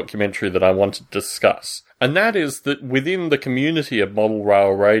transgender documentary that I wanted to discuss. And that is that within the community of model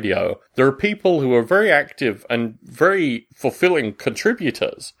rail radio, there are people who are very active and very fulfilling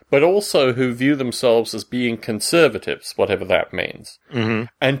contributors, but also who view themselves as being conservatives, whatever that means. Mm-hmm.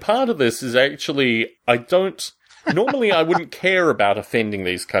 And part of this is actually, normally I wouldn't care about offending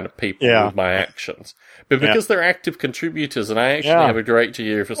these kind of people with my actions. But because they're active contributors, and I actually have a great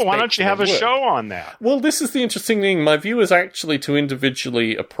deal of respect. Well, why don't you have a show on that? Well, this is the interesting thing. My view is actually to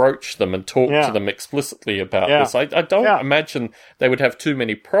individually approach them and talk to them explicitly about this. I don't imagine they would have too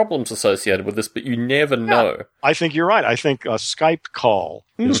many problems associated with this, but you never know. I think you're right. I think a Skype call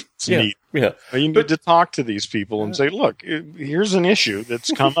is neat. Yeah. You need to talk to these people and say, look, here's an issue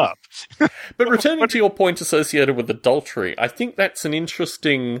that's come up. But returning to your point associated with adultery, I think that's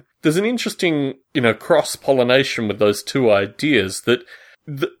there's an interesting, cross-pollination with those two ideas that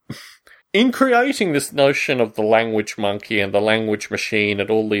in creating this notion of the language monkey and the language machine and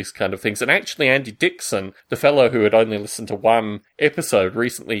all these kind of things, and actually Andy Dixon, the fellow who had only listened to one episode,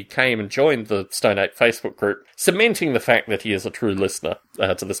 recently came and joined the Stone Ape Facebook group, cementing the fact that he is a true listener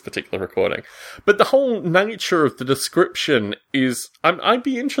to this particular recording. But the whole nature of the description is, I'd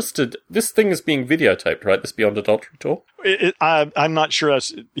be interested, this thing is being videotaped, right? This Beyond Adultery talk? I'm not sure.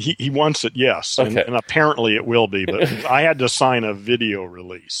 He wants it, yes. Okay. And apparently it will be, but I had to sign a video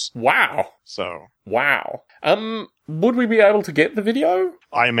release. Wow. So. Wow. Would we be able to get the video?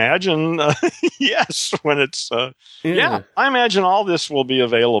 I imagine, yes, when it's, I imagine all this will be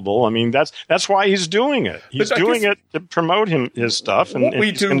available. I mean, that's why he's doing it. He's doing it to promote his stuff. What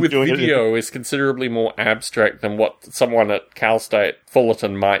we do with video is considerably more abstract than what someone at Cal State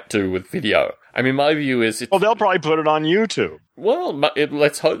Fullerton might do with video. I mean, my view is... Well, they'll probably put it on YouTube. Well,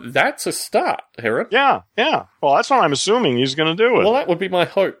 let's hope that's a start, Heron. Yeah. Well, that's what I'm assuming he's going to do it. Well, that would be my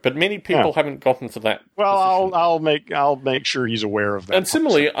hope, but many people haven't gotten to that. Well, I'll make sure he's aware of that. And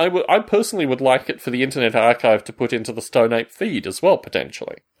similarly, I personally would like it for the Internet Archive to put into the Stone Ape feed as well,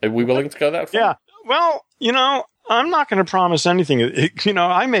 potentially. Are we willing to go that far? Yeah. Well, I'm not going to promise anything.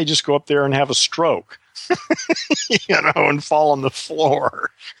 I may just go up there and have a stroke, and fall on the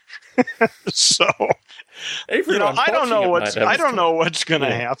floor. So, I don't know what's going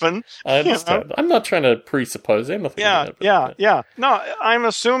to happen. I understand. I'm not trying to presuppose anything. Yeah. No, I'm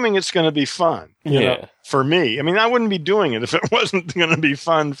assuming it's going to be fun. For me. I mean, I wouldn't be doing it if it wasn't going to be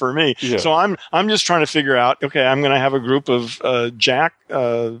fun for me. Yeah. So I'm just trying to figure out. Okay, I'm going to have a group of Jack,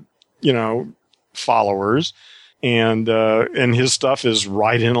 followers, and his stuff is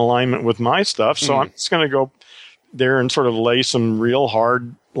right in alignment with my stuff. So I'm just going to go there and sort of lay some real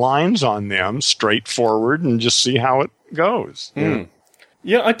hard lines on them, straightforward, and just see how it goes.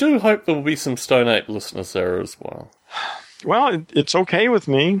 Yeah, I do hope there will be some Stone Ape listeners there as well. Well, it's okay with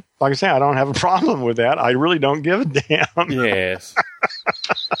me. Like I say, I don't have a problem with that. I really don't give a damn. Yes.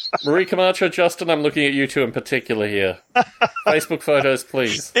 Marie Camacho, Justin, I'm looking at you two in particular here. Facebook photos,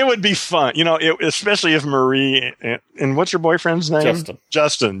 please. It would be fun, especially if Marie and what's your boyfriend's name?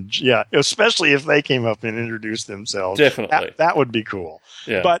 Justin. Yeah, especially if they came up and introduced themselves. Definitely. That would be cool.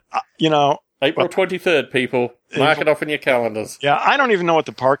 Yeah. But, April 23rd, people. Mark it off in your calendars. Yeah, I don't even know what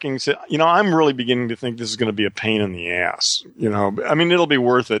the parking... I'm really beginning to think this is going to be a pain in the ass. I mean, it'll be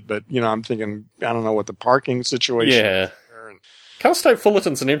worth it, but, I'm thinking, I don't know what the parking situation is. Cal State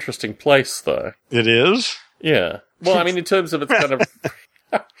Fullerton's an interesting place, though. It is? Yeah. Well, I mean, in terms of its kind of...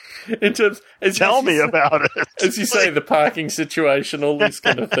 in terms... Tell me about it. As you say, the parking situation, all these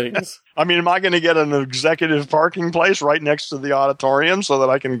kind of things. I mean, am I going to get an executive parking place right next to the auditorium so that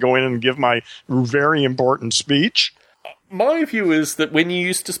I can go in and give my very important speech? My view is that when you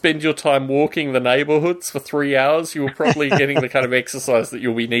used to spend your time walking the neighborhoods for 3 hours, you were probably getting the kind of exercise that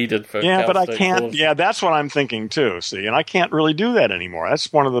you'll be needed for. Yeah, but I Cal State can't. College. Yeah, that's what I'm thinking too. See, and I can't really do that anymore.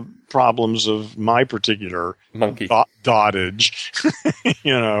 That's one of the problems of my particular Monkey. dottage.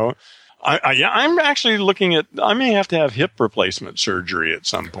 You know, I'm actually looking at. I may have to have hip replacement surgery at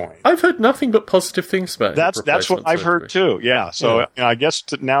some point. I've heard nothing but positive things about hip That's what replacement I've heard too. Yeah. So Yeah. I guess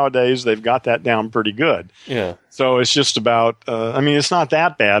nowadays they've got that down pretty good. Yeah. So it's just about. I mean, it's not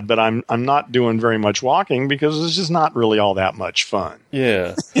that bad, but I'm not doing very much walking because it's just not really all that much fun.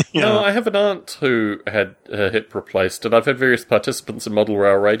 Yeah. You No, know? I have an aunt who had her hip replaced, and I've had various participants in Model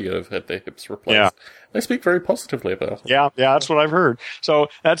Rail Radio who've had their hips replaced. Yeah. They speak very positively about it. Yeah, that's what I've heard. So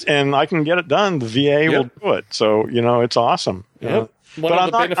and I can get it done. The VA will do it. So it's awesome. Yep. One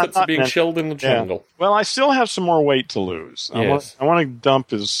of the benefits of being shelled in the jungle. Well, I still have some more weight to lose. Yes. I want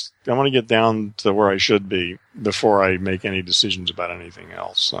to get down to where I should be before I make any decisions about anything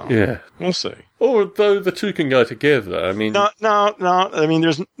else. So Yeah. we'll see. Although the two can go together. I mean, No. I mean,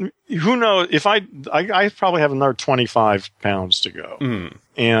 there's who knows if I probably have another 25 pounds to go,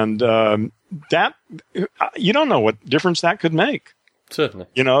 and that you don't know what difference that could make. certainly.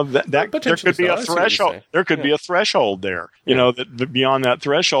 You know, that there Potentially could be so. a I see what you're threshold. saying. There could be a threshold there. You know, that beyond that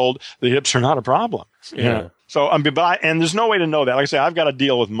threshold, the hips are not a problem. You Yeah. know? So and there's no way to know that. Like I say, I've got to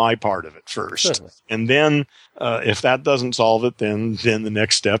deal with my part of it first, Certainly. and then if that doesn't solve it, then the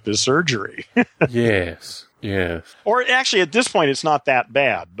next step is surgery. Yes. Yes. Or actually, at this point, it's not that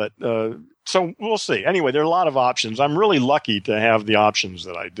bad. But so we'll see. Anyway, there are a lot of options. I'm really lucky to have the options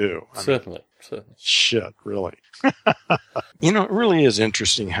that I do. I mean, Certainly. shit, really. It really is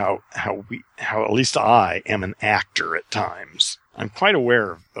interesting how at least I am an actor at times. I'm quite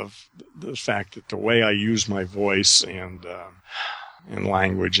aware of the fact that the way I use my voice and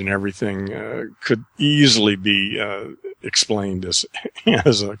language and everything could easily be explained as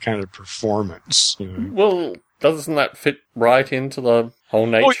a kind of performance. Well, doesn't that fit right into the whole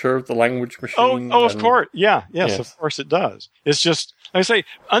nature of the language machine? Of course. Yeah. Yes, of course it does. It's just, like I say,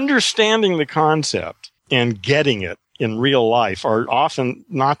 understanding the concept and getting it in real life are often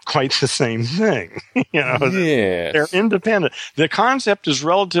not quite the same thing. Yes. They're independent. The concept is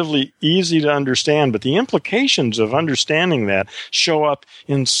relatively easy to understand, but the implications of understanding that show up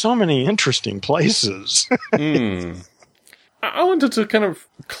in so many interesting places. I wanted to kind of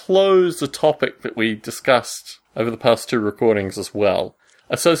close the topic that we discussed over the past two recordings as well,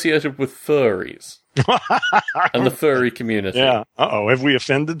 associated with furries and the furry community. Yeah. Uh-oh. Have we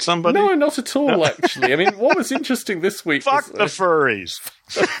offended somebody? No, not at all, actually. I mean, what was interesting this week Fuck the furries.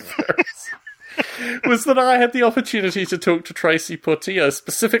 was that I had the opportunity to talk to Tracy Portillo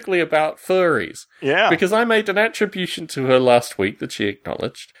specifically about furries. Yeah. Because I made an attribution to her last week that she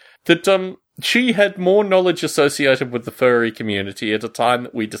acknowledged that she had more knowledge associated with the furry community at a time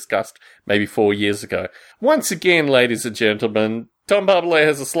that we discussed maybe 4 years ago. Once again, ladies and gentlemen, Tom Barbalet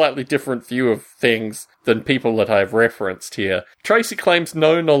has a slightly different view of things than people that I've referenced here. Tracy claims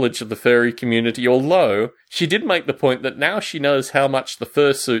no knowledge of the furry community, although she did make the point that now she knows how much the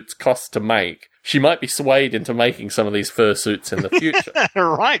fursuits cost to make. She might be swayed into making some of these fursuits in the future.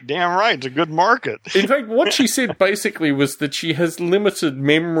 Right, damn right. It's a good market. In fact, what she said basically was that she has limited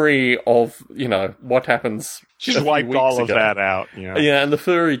memory of, what happens. She's wiped all of that out. Yeah, and the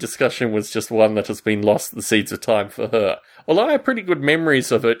furry discussion was just one that has been lost in the seeds of time for her. Although I have pretty good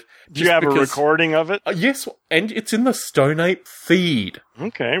memories of it. Do you have a recording of it? Yes, and it's in the Stone Ape feed.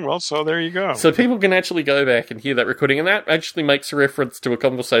 Okay, well, so there you go. So people can actually go back and hear that recording, and that actually makes a reference to a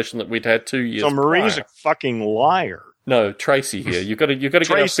conversation that we'd had 2 years ago. So Marie's a fucking liar. No, Tracy here. You got to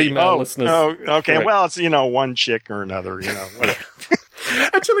get our female listeners. Oh, okay. correct. Well, it's one chick or another. Whatever.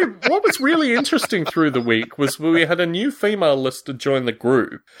 Actually, what was really interesting through the week was we had a new female listener join the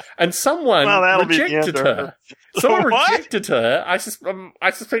group, and someone rejected her. Someone rejected her. I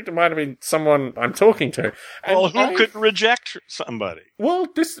suspect it might have been someone I'm talking to. And well, who could reject somebody? Well,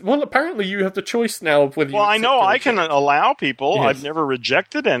 apparently you have the choice now of whether. Well, I know I can allow people. Yes. I've never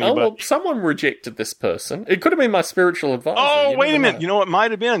rejected anybody. Oh, well, someone rejected this person. It could have been my spiritual advisor. Oh, wait a minute. You know, it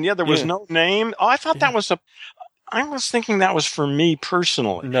might have been. Yeah, there was no name. Oh, I thought that was I was thinking that was for me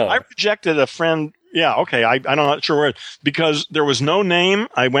personally. No. I rejected a friend. Yeah, okay. I'm not sure where, because there was no name.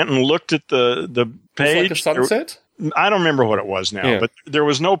 I went and looked at the page. It's like a sunset? I don't remember what it was now, but there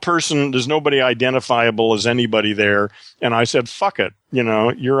was no person, there's nobody identifiable as anybody there. And I said, fuck it,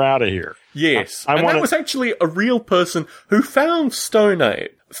 you're out of here. Yes. That was actually a real person who found Stone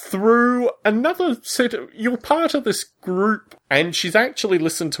Ape through another set of, you're part of this group, and she's actually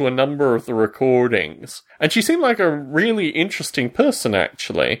listened to a number of the recordings. And she seemed like a really interesting person,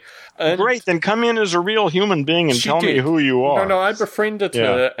 actually. And great, then come in as a real human being and tell me who you are. No, I befriended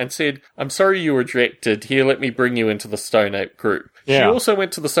her and said, I'm sorry you were rejected. Here, let me bring you into the Stone Ape group. Yeah. She also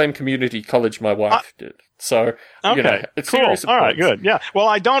went to the same community college my wife did. So, it's cool. All right, good. Yeah. Well,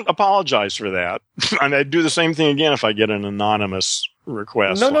 I don't apologize for that. And I'd do the same thing again if I get an anonymous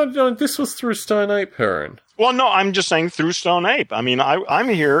request. No. This was through Stone Ape, Heron. Well, no, I'm just saying through Stone Ape. I mean, I'm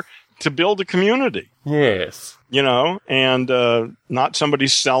here to build a community. Yes. And not somebody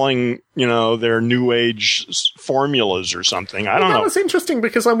selling, their new age formulas or something. I don't know. That was interesting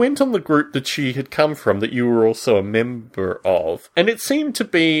because I went on the group that she had come from, that you were also a member of, and it seemed to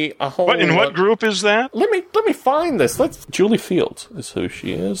be a whole. What group is that? Let me find this. Julie Fields is who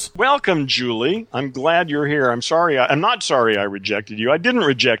she is. Welcome, Julie. I'm glad you're here. I'm not sorry I rejected you. I didn't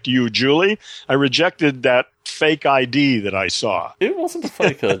reject you, Julie. I rejected that fake ID that I saw. It wasn't a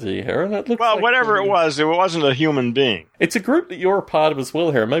fake ID, Heron. It looked whatever it wasn't a human being. It's a group that you're a part of as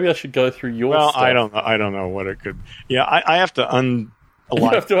well, Heron. Maybe I should go through your stuff. I don't know what it could. Yeah, I have to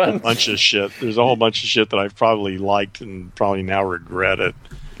unlike a bunch of shit. There's a whole bunch of shit that I've probably liked and probably now regret it.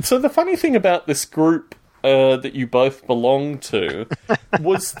 So the funny thing about this group that you both belong to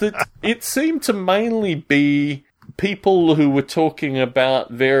was that it seemed to mainly be people who were talking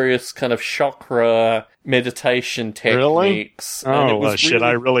about various kind of chakra meditation techniques. Really? Oh, shit,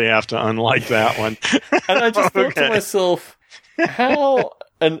 I really have to unlike that one. And I just thought to myself, how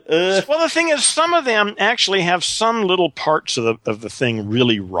on earth... Well, the thing is, some of them actually have some little parts of the thing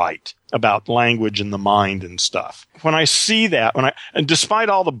really right about language and the mind and stuff. When I see that, and despite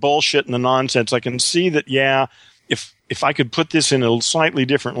all the bullshit and the nonsense, I can see that, if I could put this in a slightly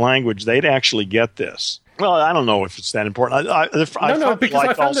different language, they'd actually get this. Well, I don't know if it's that important. Because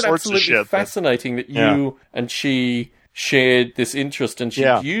I found it absolutely fascinating that you and she shared this interest, and she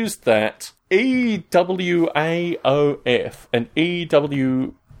used that EWAOF and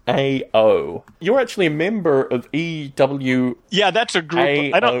EWAO. You're actually a member of EWAO. Yeah, that's a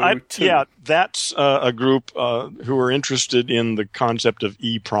group. That's a group who are interested in the concept of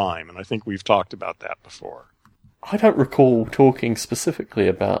E prime, and I think we've talked about that before. I don't recall talking specifically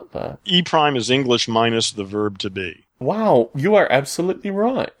about that. E prime is English minus the verb to be. Wow, you are absolutely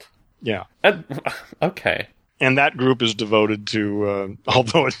right. Yeah. Okay. And that group is devoted to,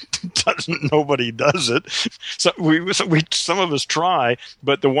 although nobody does it. So we some of us try,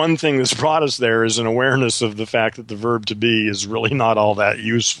 but the one thing that's brought us there is an awareness of the fact that the verb to be is really not all that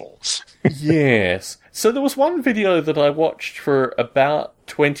useful. Yes. So there was one video that I watched for about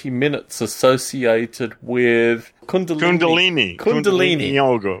 20 minutes associated with Kundalini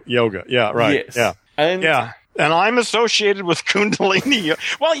yoga. Yeah, right. Yes. Yeah. And I'm associated with Kundalini.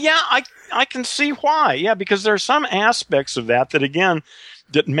 Well, I can see why. Yeah, because there are some aspects of that again,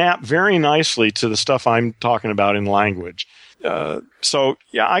 that map very nicely to the stuff I'm talking about in language. I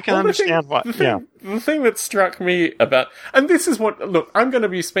can understand why. The thing that struck me about, and this is look, I'm going to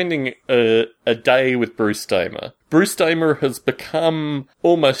be spending a day with Bruce Damer. Bruce Damer has become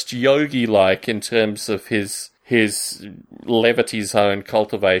almost yogi-like in terms of his levity zone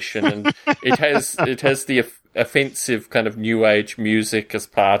cultivation, and it has the offensive kind of new age music as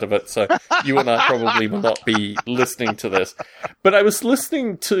part of it, so you and I probably will not be listening to this. But I was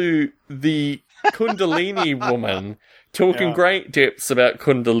listening to the Kundalini woman talking great depths about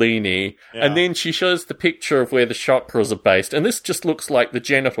Kundalini, and then she shows the picture of where the chakras are based, and this just looks like the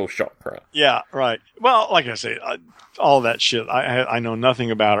genital chakra. Yeah, right. Well, like I say, all that shit, I know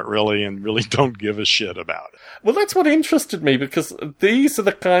nothing about it really, and really don't give a shit about it. Well, that's what interested me, because these are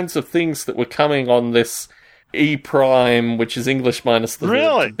the kinds of things that were coming on this E prime, which is English minus the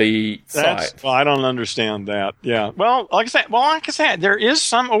verb to be site. Well, I don't understand that. Yeah. Well, like I said, there is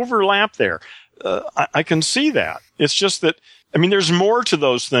some overlap there. I can see that. It's just that, I mean, there's more to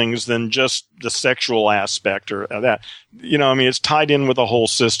those things than just the sexual aspect or that. It's tied in with a whole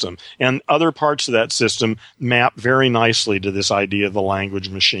system. And other parts of that system map very nicely to this idea of the language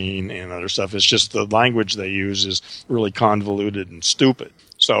machine and other stuff. It's just the language they use is really convoluted and stupid.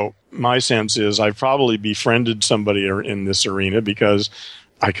 So my sense is I've probably befriended somebody in this arena because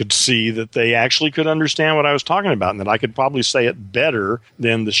I could see that they actually could understand what I was talking about and that I could probably say it better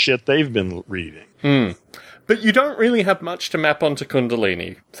than the shit they've been reading. But you don't really have much to map onto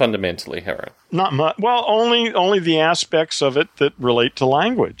Kundalini, fundamentally, Heron. Not much. Well, only the aspects of it that relate to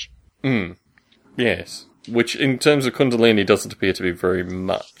language. Yes. which in terms of Kundalini doesn't appear to be very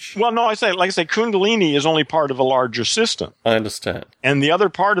much. Well, no, like I say, Kundalini is only part of a larger system. I understand. And the other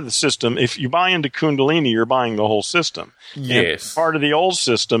part of the system, if you buy into Kundalini, you're buying the whole system. Yes. And part of the old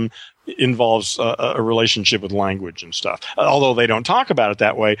system involves a relationship with language and stuff. Although they don't talk about it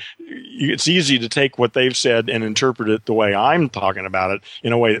that way, it's easy to take what they've said and interpret it the way I'm talking about it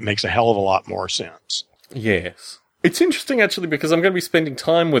in a way that makes a hell of a lot more sense. Yes. It's interesting, actually, because I'm going to be spending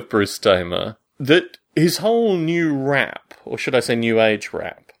time with Bruce Damer, that his whole new rap, or should I say new age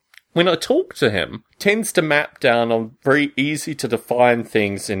rap, when I talk to him, tends to map down on very easy to define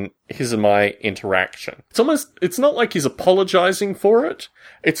things in his and my interaction. It's not like he's apologizing for it.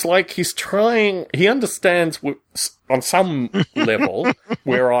 It's like he's trying, he understands on some level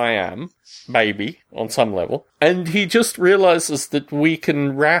where I am, maybe, on some level, and he just realizes that we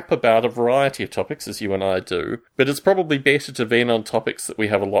can rap about a variety of topics, as you and I do, but it's probably better to vent on topics that we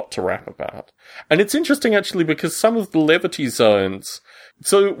have a lot to rap about. And it's interesting, actually, because some of the levity zones,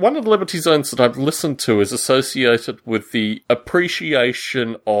 so one of the levity zones that I've listened to is associated with the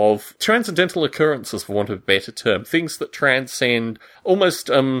appreciation of transcendental occurrences, for want of a better term, things that transcend almost,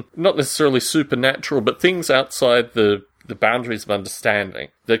 not necessarily supernatural, but things outside the boundaries of understanding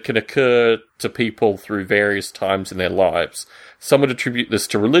that can occur to people through various times in their lives. Some would attribute this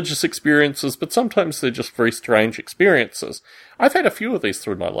to religious experiences, but sometimes they're just very strange experiences. I've had a few of these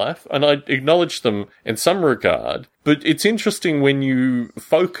through my life, and I acknowledge them in some regard, but it's interesting when you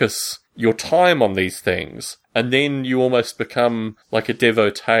focus your time on these things, and then you almost become like a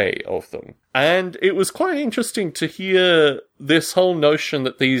devotee of them. And it was quite interesting to hear this whole notion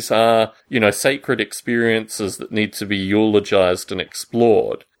that these are, sacred experiences that need to be eulogized and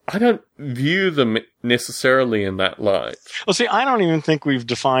explored. I don't view them necessarily in that light. Well, see, I don't even think we've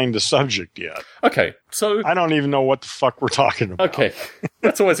defined the subject yet. Okay, so... I don't even know what the fuck we're talking about. Okay,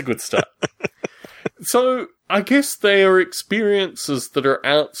 that's always a good start. So, I guess they are experiences that are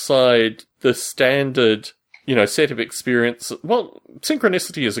outside the standard, set of experiences. Well,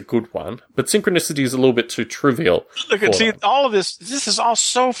 synchronicity is a good one, but synchronicity is a little bit too trivial. Look, see, all of this is all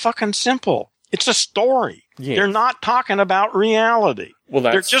so fucking simple. It's a story. Yes. They're not talking about reality. Well,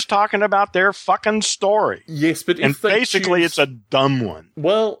 they're just talking about their fucking story. Yes, but and basically it's a dumb one.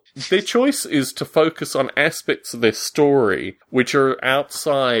 Well, their choice is to focus on aspects of their story which are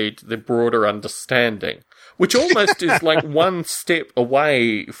outside the broader understanding, which almost is like one step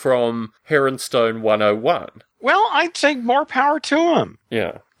away from Heronstone 101. Well, I'd say more power to them.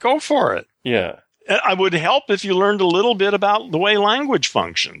 Yeah. Go for it. Yeah. I would help if you learned a little bit about the way language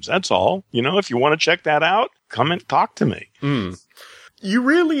functions. That's all. If you want to check that out, come and talk to me. You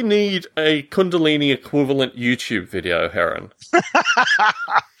really need a Kundalini equivalent YouTube video, Heron.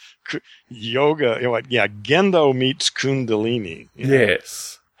 Yoga. Yeah, Gendo meets Kundalini.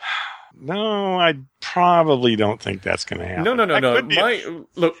 Yes. No, I probably don't think that's going to happen. No.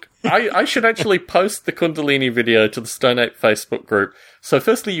 Look, I should actually post the Kundalini video to the Stone Ape Facebook group. So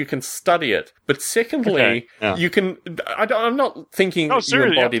firstly, you can study it. But secondly, you can... I'm not thinking that you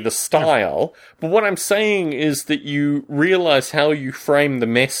embody the style. But what I'm saying is that you realize how you frame the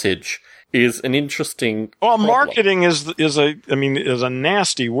message is an interesting problem. Marketing is a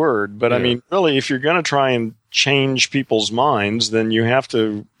nasty word. But really, if you're going to try and change people's minds, then you have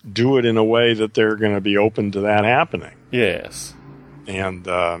to do it in a way that they're going to be open to that happening. Yes. And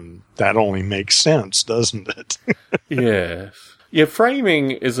that only makes sense, doesn't it? Yes. Yeah,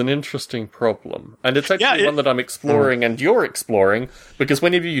 framing is an interesting problem. And it's actually one that I'm exploring and you're exploring, because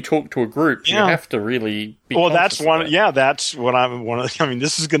whenever you talk to a group, you have to really be that's one. Yeah, that's what I'm one of.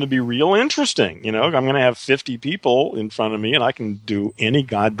 This is going to be real interesting. I'm going to have 50 people in front of me, and I can do any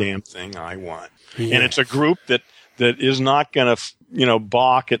goddamn thing I want. Yes. And it's a group that is not going to,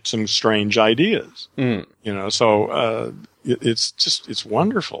 balk at some strange ideas. So it's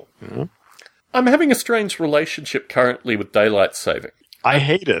wonderful. I'm having a strange relationship currently with daylight saving. I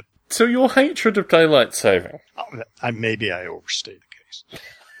hate it. So your hatred of daylight saving? Maybe I overstate the case.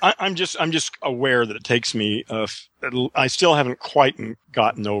 I'm just aware that it takes me. I still haven't quite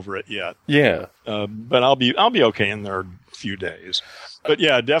gotten over it yet. Yeah. But I'll be okay in there a few days. But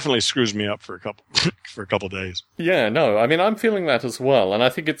yeah, it definitely screws me up for a couple days. Yeah, no, I'm feeling that as well, and I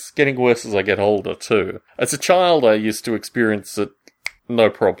think it's getting worse as I get older too. As a child, I used to experience it no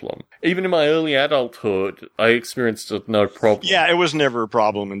problem. Even in my early adulthood, I experienced it no problem. Yeah, it was never a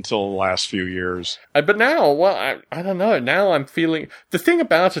problem until the last few years. But now, well, I don't know. Now I'm feeling... The thing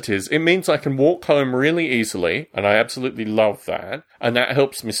about it is, it means I can walk home really easily, and I absolutely love that. And that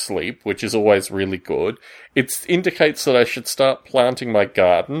helps me sleep, which is always really good. It indicates that I should start planting my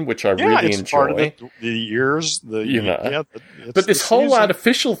garden, which I really enjoy. Part of the years. But this whole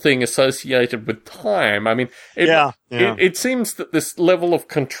artificial thing associated with time, I mean, it seems that this level of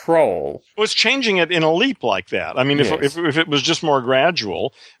control... Well, it's changing it in a leap like that. I mean, if it was just more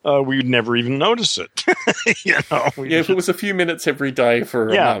gradual, we would never even notice it. If it was a few minutes every day for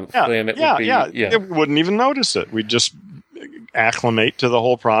a month, then it would be... We wouldn't even notice it. We'd just acclimate to the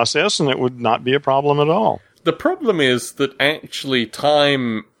whole process, and it would not be a problem at all. The problem is that actually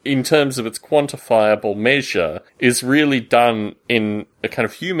time, in terms of its quantifiable measure, is really done in a kind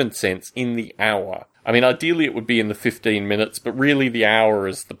of human sense in the hour. I mean, ideally it would be in the 15 minutes, but really the hour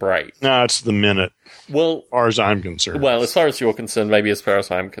is the break. No, it's the minute. Well, as far as I'm concerned. Well, as far as you're concerned, maybe as far as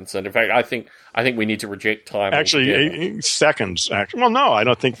I'm concerned. In fact, I think we need to reject time. Actually, seconds. Actually, well, no, I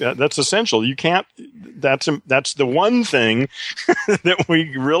don't think that's essential. You can't. That's the one thing that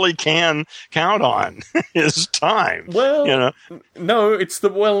we really can count on is time. Well, no,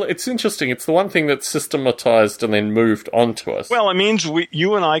 it's interesting. It's the one thing that's systematized and then moved onto us. Well, it means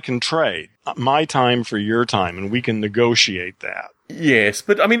you and I can trade my time for your time, and we can negotiate that. Yes,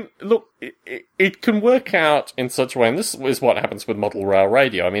 but I mean, look, it can work out in such a way, and this is what happens with model rail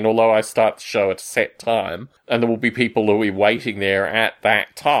radio. I mean, although I start the show at a set time, and there will be people who will be waiting there at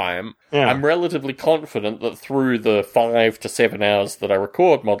that time, I'm relatively confident that through the 5 to 7 hours that I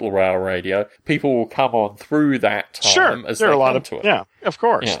record model rail radio, people will come on through that time as they come to it. Yeah, of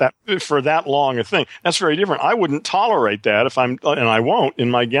course. Yeah. That, for that long a thing. That's very different. I wouldn't tolerate that and I won't, in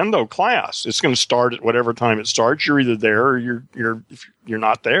my Gendo class. It's going to start at whatever time it starts. You're either there or you're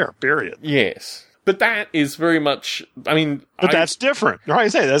not there, period. Yes. But that is very much, I mean... But that's different. Like I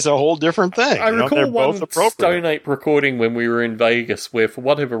say, that's a whole different thing. I recall one Stone Ape recording when we were in Vegas where, for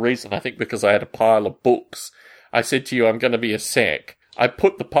whatever reason, I think because I had a pile of books, I said to you, I'm going to be a sec. I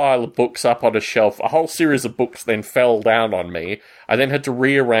put the pile of books up on a shelf. A whole series of books then fell down on me. I then had to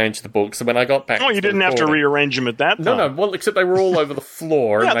rearrange the books. And when I got back... Oh, you didn't have to rearrange them at that time. No. Well, except they were all over the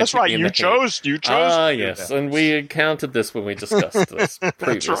floor. Yeah, that's right. You chose to yes. That. And we encountered this when we discussed this previously.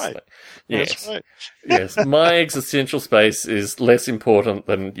 That's right. Yes. That's right. Yes. My existential space is less important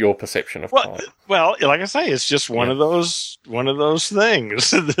than your perception of time. Well, like I say, it's just one of those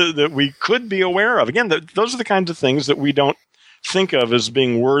things that we could be aware of. Again, those are the kinds of things that we don't think of as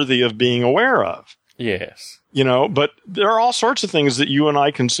being worthy of being aware of. Yes. But there are all sorts of things that you and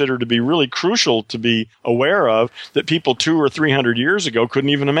I consider to be really crucial to be aware of that people 200 or 300 years ago couldn't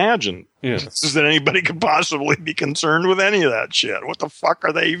even imagine. Yes. That anybody could possibly be concerned with any of that shit. What the fuck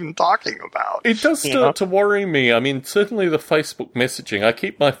are they even talking about? It does start to worry me. I mean, certainly the Facebook messaging. I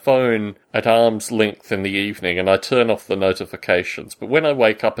keep my phone at arm's length in the evening and I turn off the notifications. But when I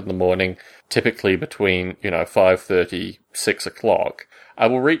wake up in the morning, typically between, 5:30, 6 o'clock, I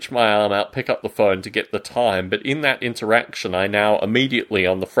will reach my arm out, pick up the phone to get the time, but in that interaction, I now immediately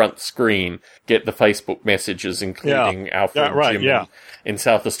on the front screen get the Facebook messages, including our friend Jim in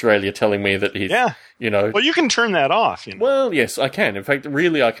South Australia telling me that he's, Well, you can turn that off. Well, yes, I can. In fact,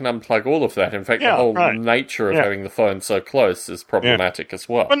 really, I can unplug all of that. In fact, the whole nature of having the phone so close is problematic as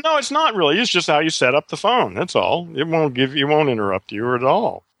well. But no, it's not really. It's just how you set up the phone. That's all. It won't interrupt you at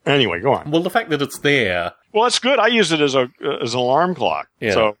all. Anyway, go on. Well, the fact that it's there... Well, it's good. I use it as an alarm clock.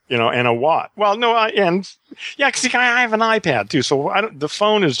 Yeah. So, and a watt. Well, no, because I have an iPad too. So the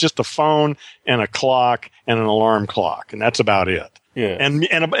phone is just a phone and a clock and an alarm clock. And that's about it. Yeah. And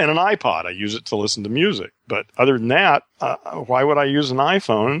an iPod. I use it to listen to music. But other than that, why would I use an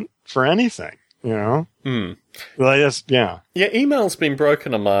iPhone for anything? Well, email's been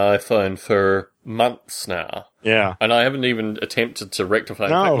broken on my iPhone for months now. Yeah. And I haven't even attempted to rectify it.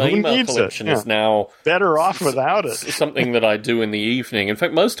 No, in fact, my who email needs collection it? is now... better off without it. Something that I do in the evening. In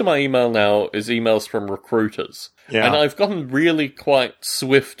fact, most of my email now is emails from recruiters. Yeah. And I've gotten really quite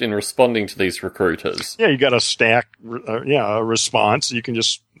swift in responding to these recruiters. Yeah, you got a stack, a response. You can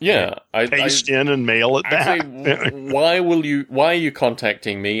just paste in and mail it back. Why are you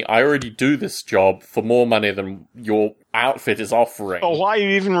contacting me? I already do this job for more money than your outfit is offering. Oh, why you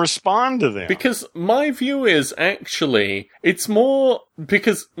even respond to them? Because my view is actually, it's more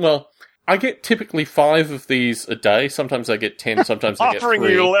because, I get typically 5 of these a day. Sometimes I get 10, sometimes I get 3.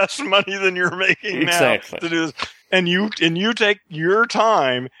 Offering you less money than you're making now to do this. And you take your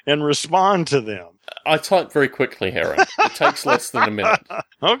time and respond to them. I type very quickly, Heron. It takes less than a minute.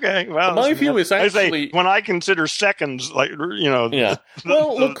 Okay, well, My view is actually... when I consider seconds, like, Yeah.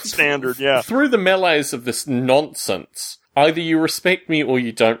 Well, look, standard, yeah. Through the melees of this nonsense, either you respect me or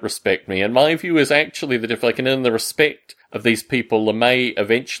you don't respect me. And my view is actually that if I can earn the respect of these people, there may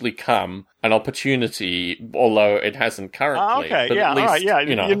eventually come an opportunity, although it hasn't currently. Okay, but yeah, at least, all right, yeah.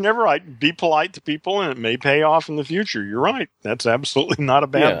 you know. You're never right. Be polite to people, and it may pay off in the future. You're right. That's absolutely not a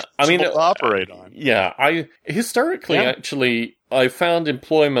bad principle to operate on. Yeah, historically, Yeah. actually, I found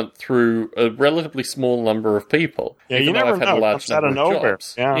employment through a relatively small number of people. Yeah, even you though never I've had know. a It large comes out number of of nowhere.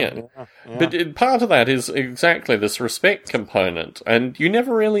 jobs. Yeah. But part of that is exactly this respect component, and you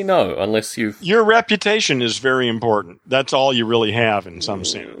never really know unless you've... Your reputation is very important. That's all you really have in some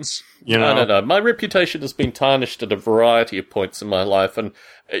sense. You know? I don't know. My reputation has been tarnished at a variety of points in my life, and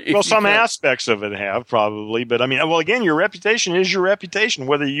some aspects of it have probably, but I mean, well, again, your reputation is your reputation,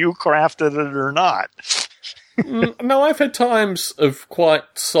 whether you crafted it or not. No, I've had times of quite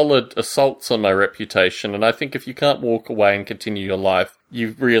solid assaults on my reputation, and I think if you can't walk away and continue your life,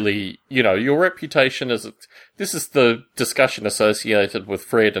 you've really, your reputation is... This is the discussion associated with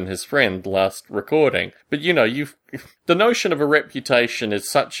Fred and his friend last recording. But, the notion of a reputation is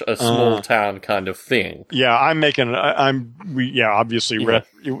such a small town kind of thing. Yeah, obviously,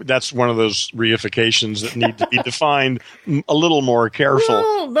 that's one of those reifications that need to be defined a little more careful.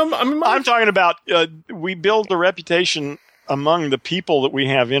 Well, no, I'm talking about, we build the reputation among the people that we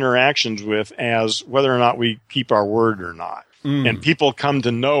have interactions with as whether or not we keep our word or not. And people come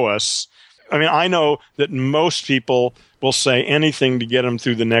to know us. I mean, I know that most people will say anything to get them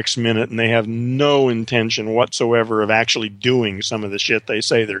through the next minute, and they have no intention whatsoever of actually doing some of the shit they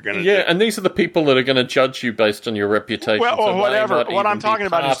say they're going to do. Yeah, and these are the people that are going to judge you based on your reputation. Well, or whatever. What I'm talking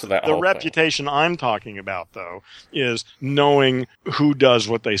about is the reputation I'm talking about, though, is knowing who does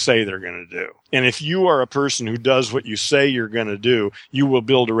what they say they're going to do. And if you are a person who does what you say you're going to do, you will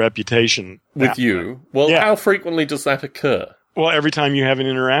build a reputation with you. Well, how frequently does that occur? Well, every time you have an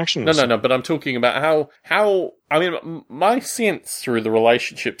interaction with No, but I'm talking about how, I mean, my sense through the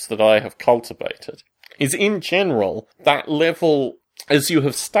relationships that I have cultivated is, in general, that level, as you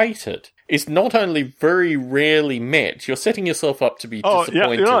have stated, is not only very rarely met, you're setting yourself up to be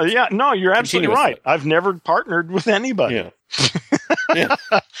disappointed. No, you're absolutely right. I've never partnered with anybody. Yeah. Yeah.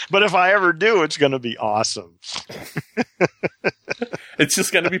 But if I ever do, it's going to be awesome. It's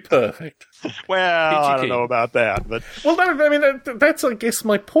just going to be perfect. Well, I don't know about that, but well, no, I mean that's I guess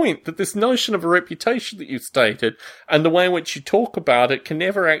my point, that this notion of a reputation that you stated and the way in which you talk about it can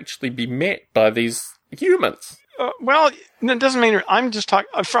never actually be met by these humans. Well, it doesn't mean I'm just talking.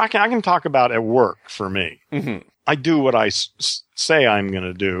 I can talk about at work for me. Mm-hmm. I do what I say I'm going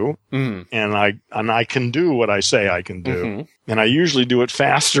to do, and I can do what I say I can do, and I usually do it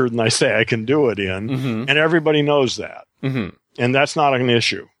faster than I say I can do it in, and everybody knows that, and that's not an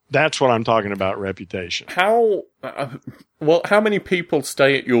issue. That's what I'm talking about, reputation. How many people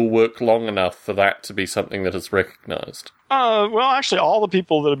stay at your work long enough for that to be something that is recognized? Well, actually, all the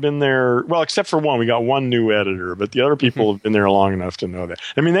people that have been there, well, except for one, we got one new editor, but the other people have been there long enough to know that.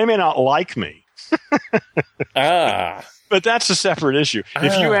 I mean, they may not like me. But that's a separate issue.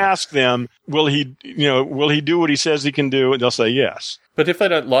 If you ask them, will he do what he says he can do? They'll say yes. But if they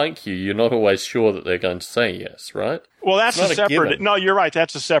don't like you, you're not always sure that they're going to say yes, right? Well, that's a separate... No, you're right.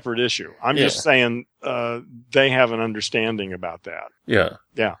 That's a separate issue. I'm just saying they have an understanding about that. Yeah.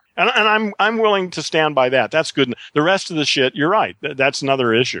 Yeah. And I'm willing to stand by that. That's good. The rest of the shit, you're right. That's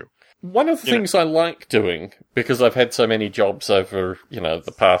another issue. One of the things I like doing, because I've had so many jobs over,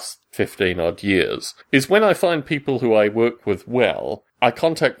 the past 15-odd years, is when I find people who I work with well, I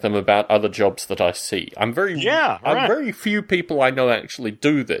contact them about other jobs that I see. Very few people I know actually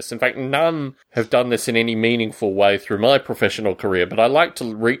do this. In fact, none have done this in any meaningful way through my professional career, but I like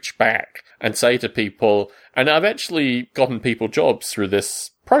to reach back and say to people, and I've actually gotten people jobs through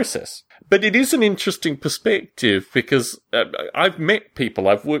this process. But it is an interesting perspective because I've met people,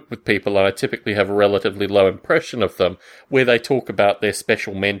 I've worked with people, and I typically have a relatively low impression of them where they talk about their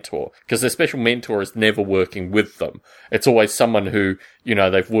special mentor, because their special mentor is never working with them. It's always someone who,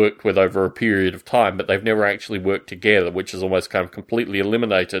 they've worked with over a period of time, but they've never actually worked together, which has almost kind of completely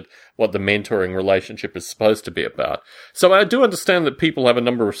eliminated what the mentoring relationship is supposed to be about. So I do understand that people have a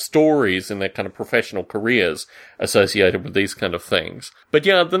number of stories in their kind of professional careers associated with these kind of things. But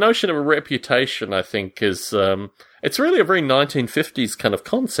yeah, the notion of a reputation, I think, is... it's really a very 1950s kind of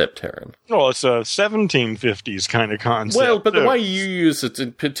concept, Heron. Well, it's a 1750s kind of concept. Well, but the way you use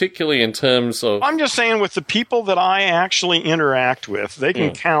it, particularly in terms of... I'm just saying with the people that I actually interact with, they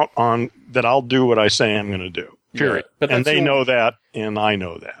can count on that I'll do what I say I'm going to do. Period. Yeah, but and they your, know that, and I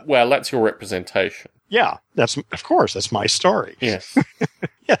know that. Well, that's your representation. Yeah, that's my story. Yes.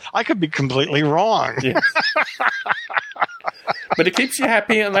 Yeah, I could be completely wrong. Yes. But it keeps you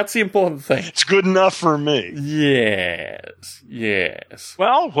happy, and that's the important thing. It's good enough for me. Yes. Yes.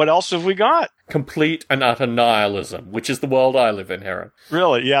 Well, what else have we got? Complete and utter nihilism, which is the world I live in, Heron.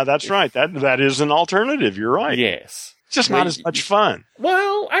 Really? Yeah, that's right. That is an alternative. You're right. Yes. It's just not as much fun.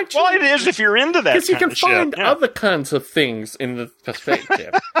 Well, actually... Well, it is if you're into that kind of shit. Because you can find other kinds of things in the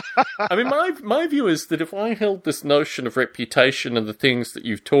perspective. I mean, my view is that if I held this notion of reputation and the things that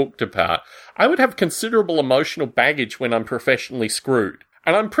you've talked about, I would have considerable emotional baggage when I'm professionally screwed.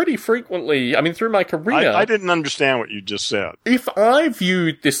 And I'm pretty frequently, I mean, through my career... I didn't understand what you just said. If I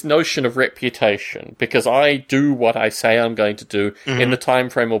viewed this notion of reputation, because I do what I say I'm going to do in the time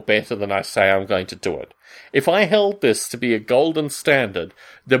frame or better than I say I'm going to do it, if I held this to be a golden standard,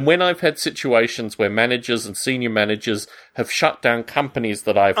 then when I've had situations where managers and senior managers have shut down companies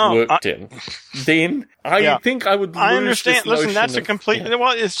that I've worked in, then I think I would lose I understand. this Listen, notion that's a of, complete... Yeah.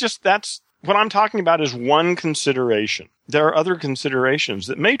 Well, it's just that's... What I'm talking about is one consideration. There are other considerations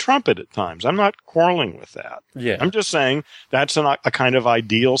that may trump it at times. I'm not quarreling with that. Yeah. I'm just saying that's a kind of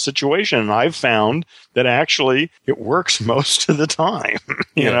ideal situation. And I've found that actually it works most of the time.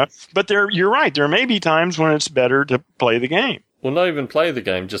 you know. But you're right. There may be times when it's better to play the game. Well, not even play the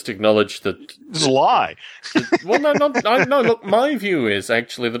game, just acknowledge that... It's a lie. Well, no, look, my view is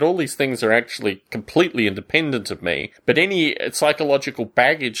actually that all these things are actually completely independent of me, but any psychological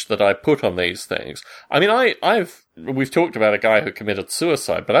baggage that I put on these things... I mean, we've talked about a guy who committed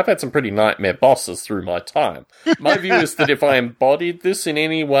suicide, but I've had some pretty nightmare bosses through my time. My view is that if I embodied this in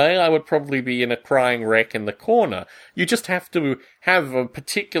any way, I would probably be in a crying wreck in the corner. You just have to have a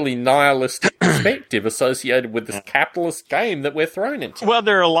particularly nihilistic perspective associated with this capitalist game that we're thrown into. Well,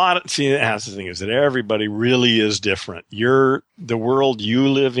 there are a lot of... See, that's the thing is that everybody really is different. The world you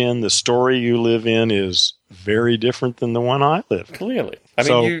live in, the story you live in is very different than the one I live in. Clearly. I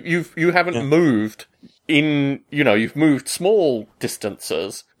mean, you haven't moved... you've moved small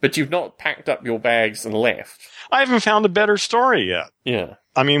distances, but you've not packed up your bags and left. I haven't found a better story yet. Yeah.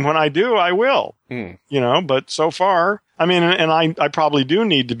 I mean, when I do, I will. But so far, I mean, and I probably do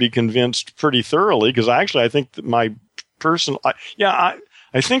need to be convinced pretty thoroughly because I think that my personal,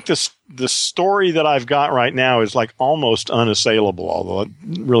 I think the story that I've got right now is like almost unassailable, although it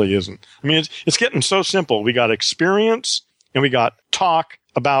really isn't. I mean, it's getting so simple. We got experience and we got talk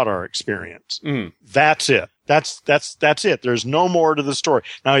about our experience. That's it. That's it. There's no more to the story.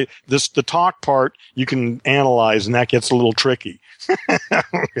 Now, the talk part you can analyze, and that gets a little tricky.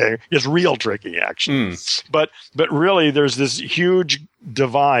 Okay, it's real tricky actually. But really, there's this huge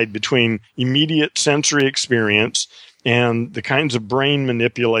divide between immediate sensory experience and the kinds of brain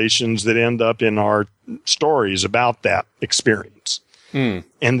manipulations that end up in our stories about that experience.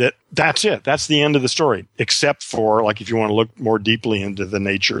 And that's it. That's the end of the story, except for, like, if you want to look more deeply into the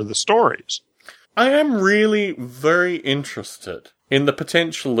nature of the stories. I am really very interested in the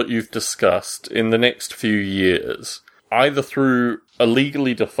potential that you've discussed in the next few years, either through a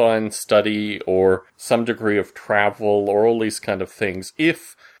legally defined study or some degree of travel or all these kind of things,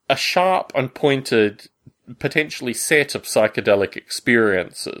 if a sharp and pointed potentially set of psychedelic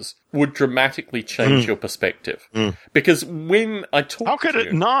experiences would dramatically change your perspective. Because when I talk How could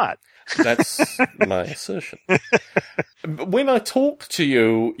it not? That's my assertion. When I talk to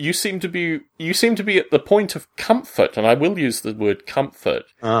you, you seem to be at the point of comfort, and I will use the word comfort,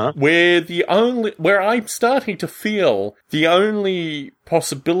 where I'm starting to feel the only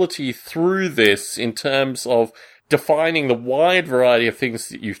possibility through this in terms of defining the wide variety of things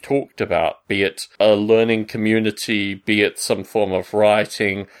that you've talked about, be it a learning community, be it some form of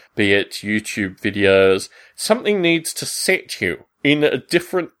writing, be it YouTube videos, something needs to set you in a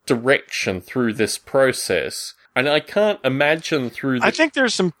different direction through this process. And I can't imagine through I think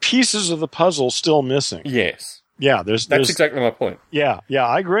there's some pieces of the puzzle still missing. Yes. Yeah, That's exactly my point. Yeah,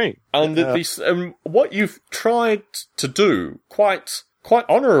 I agree. And what you've tried to do quite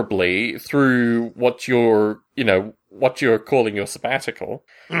honorably through what you're calling your sabbatical,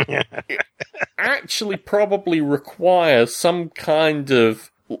 actually probably requires some kind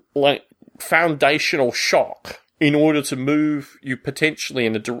of, like, foundational shock in order to move you potentially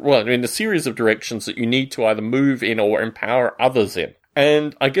in a series of directions that you need to either move in or empower others in.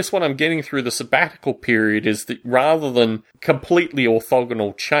 And I guess what I'm getting through the sabbatical period is that rather than completely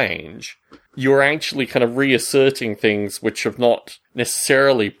orthogonal change, you're actually kind of reasserting things which have not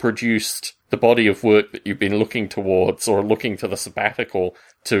necessarily produced the body of work that you've been looking towards or looking to the sabbatical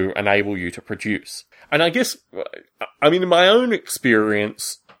to enable you to produce. And I guess, I mean, in my own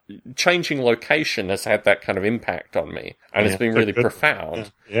experience, changing location has had that kind of impact on me, and it's been really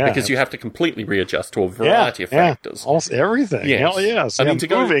profound. Because you have to completely readjust to a variety of factors. Almost everything. Yes. Hell yes. I mean,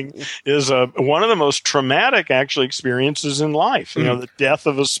 moving is one of the most traumatic, actually, experiences in life. You know, the death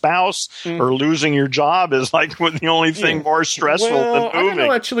of a spouse or losing your job is like the only thing more stressful than moving. I don't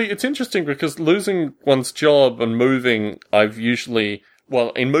know, actually, it's interesting because losing one's job and moving, I've usually...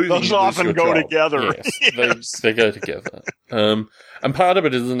 Well, in moving, those often go together. Yes, they go together. And part of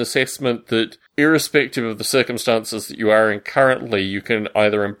it is an assessment that, irrespective of the circumstances that you are in currently, you can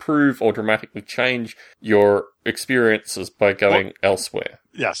either improve or dramatically change your experiences by going elsewhere.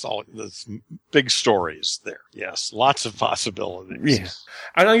 Yes, there's big stories there. Yes, lots of possibilities. Yeah.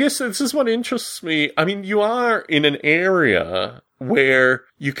 And I guess this is what interests me. I mean, you are in an area where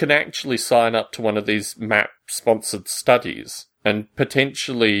you can actually sign up to one of these MAP-sponsored studies and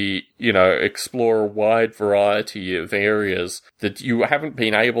potentially, you know, explore a wide variety of areas that you haven't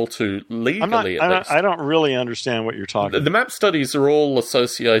been able to legally, at least. I don't really understand what you're talking about. The MAP studies are all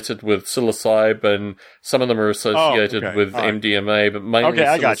associated with psilocybin. Some of them are associated with MDMA, but mainly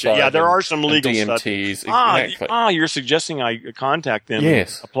I got you. Yeah, there are some legal DMTs. Studies. Exactly. You're suggesting I contact them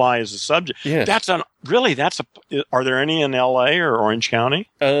and apply as a subject. Yes. Are there any in LA or Orange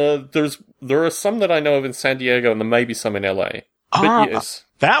County? There are some that I know of in San Diego, and there may be some in LA. But yes.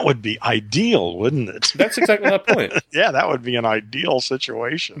 That would be ideal, wouldn't it? That's exactly my point. Yeah, that would be an ideal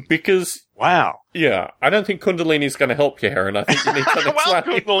situation. Because... Wow. Yeah, I don't think Kundalini's going to help you, Aaron. I think you need something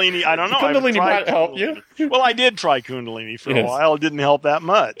Kundalini, I don't know. Kundalini might help you. Well, I did try Kundalini for a while. It didn't help that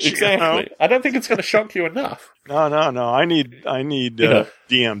much. Exactly. You know? I don't think it's going to shock you enough. No. I need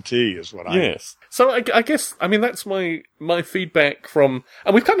DMT is what I need. Yes. So I guess, I mean, that's my feedback from...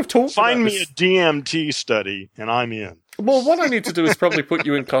 And we've kind of talked about Find me a DMT study, and I'm in. Well, what I need to do is probably put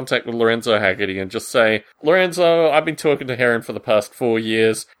you in contact with Lorenzo Haggerty and just say, Lorenzo, I've been talking to Heron for the past 4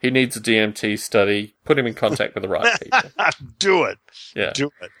 years. He needs a DMT study. Put him in contact with the right people. Do it. Yeah.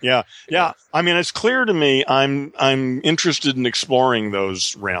 Do it. Yeah. Yeah. I mean, it's clear to me I'm interested in exploring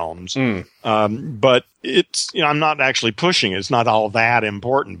those realms. But it's, I'm not actually pushing it. It's not all that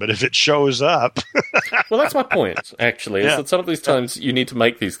important, but if it shows up. Well, that's my point, actually, is that some of these times you need to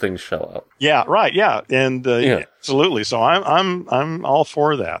make these things show up. Yeah, right. Yeah. And, absolutely. So I'm all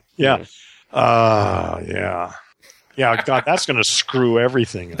for that. Yeah. Yeah. Yeah, God, that's going to screw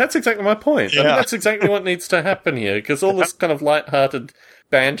everything up. That's exactly my point. I mean, that's exactly what needs to happen here, because all this kind of lighthearted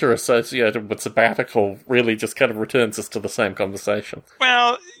banter associated with sabbatical really just kind of returns us to the same conversation.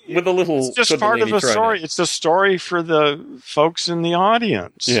 Well, with a little, it's just part of the story. It's a story for the folks in the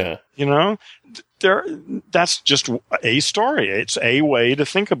audience. Yeah. You know, that's just a story. It's a way to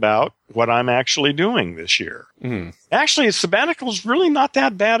think about what I'm actually doing this year. Actually, a sabbatical is really not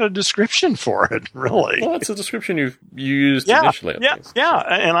that bad a description for it, really. Well, it's a description you used initially. Yeah,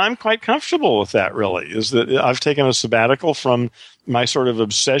 and I'm quite comfortable with that, really, is that I've taken a sabbatical from my sort of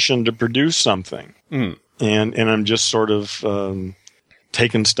obsession to produce something. And I'm just sort of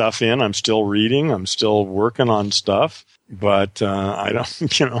taking stuff in. I'm still reading. I'm still working on stuff. But I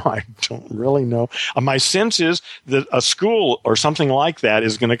don't really know. My sense is that a school or something like that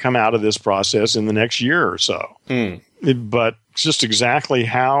is going to come out of this process in the next year or so. But just exactly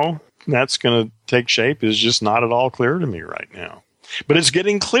how that's going to take shape is just not at all clear to me right now. But it's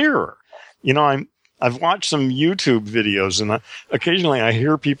getting clearer. I've watched some YouTube videos, and occasionally I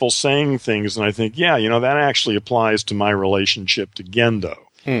hear people saying things, and I think, that actually applies to my relationship to Gendo.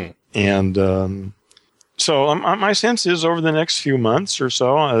 And so my sense is over the next few months or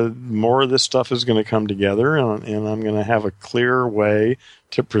so, more of this stuff is going to come together, and I'm going to have a clear way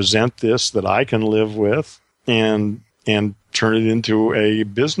to present this that I can live with and turn it into a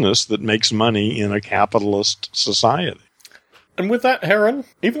business that makes money in a capitalist society. And with that, Heron,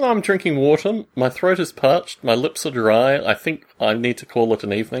 even though I'm drinking water, my throat is parched, my lips are dry, I think I need to call it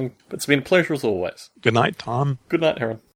an evening. But it's been a pleasure as always. Good night, Tom. Good night, Heron.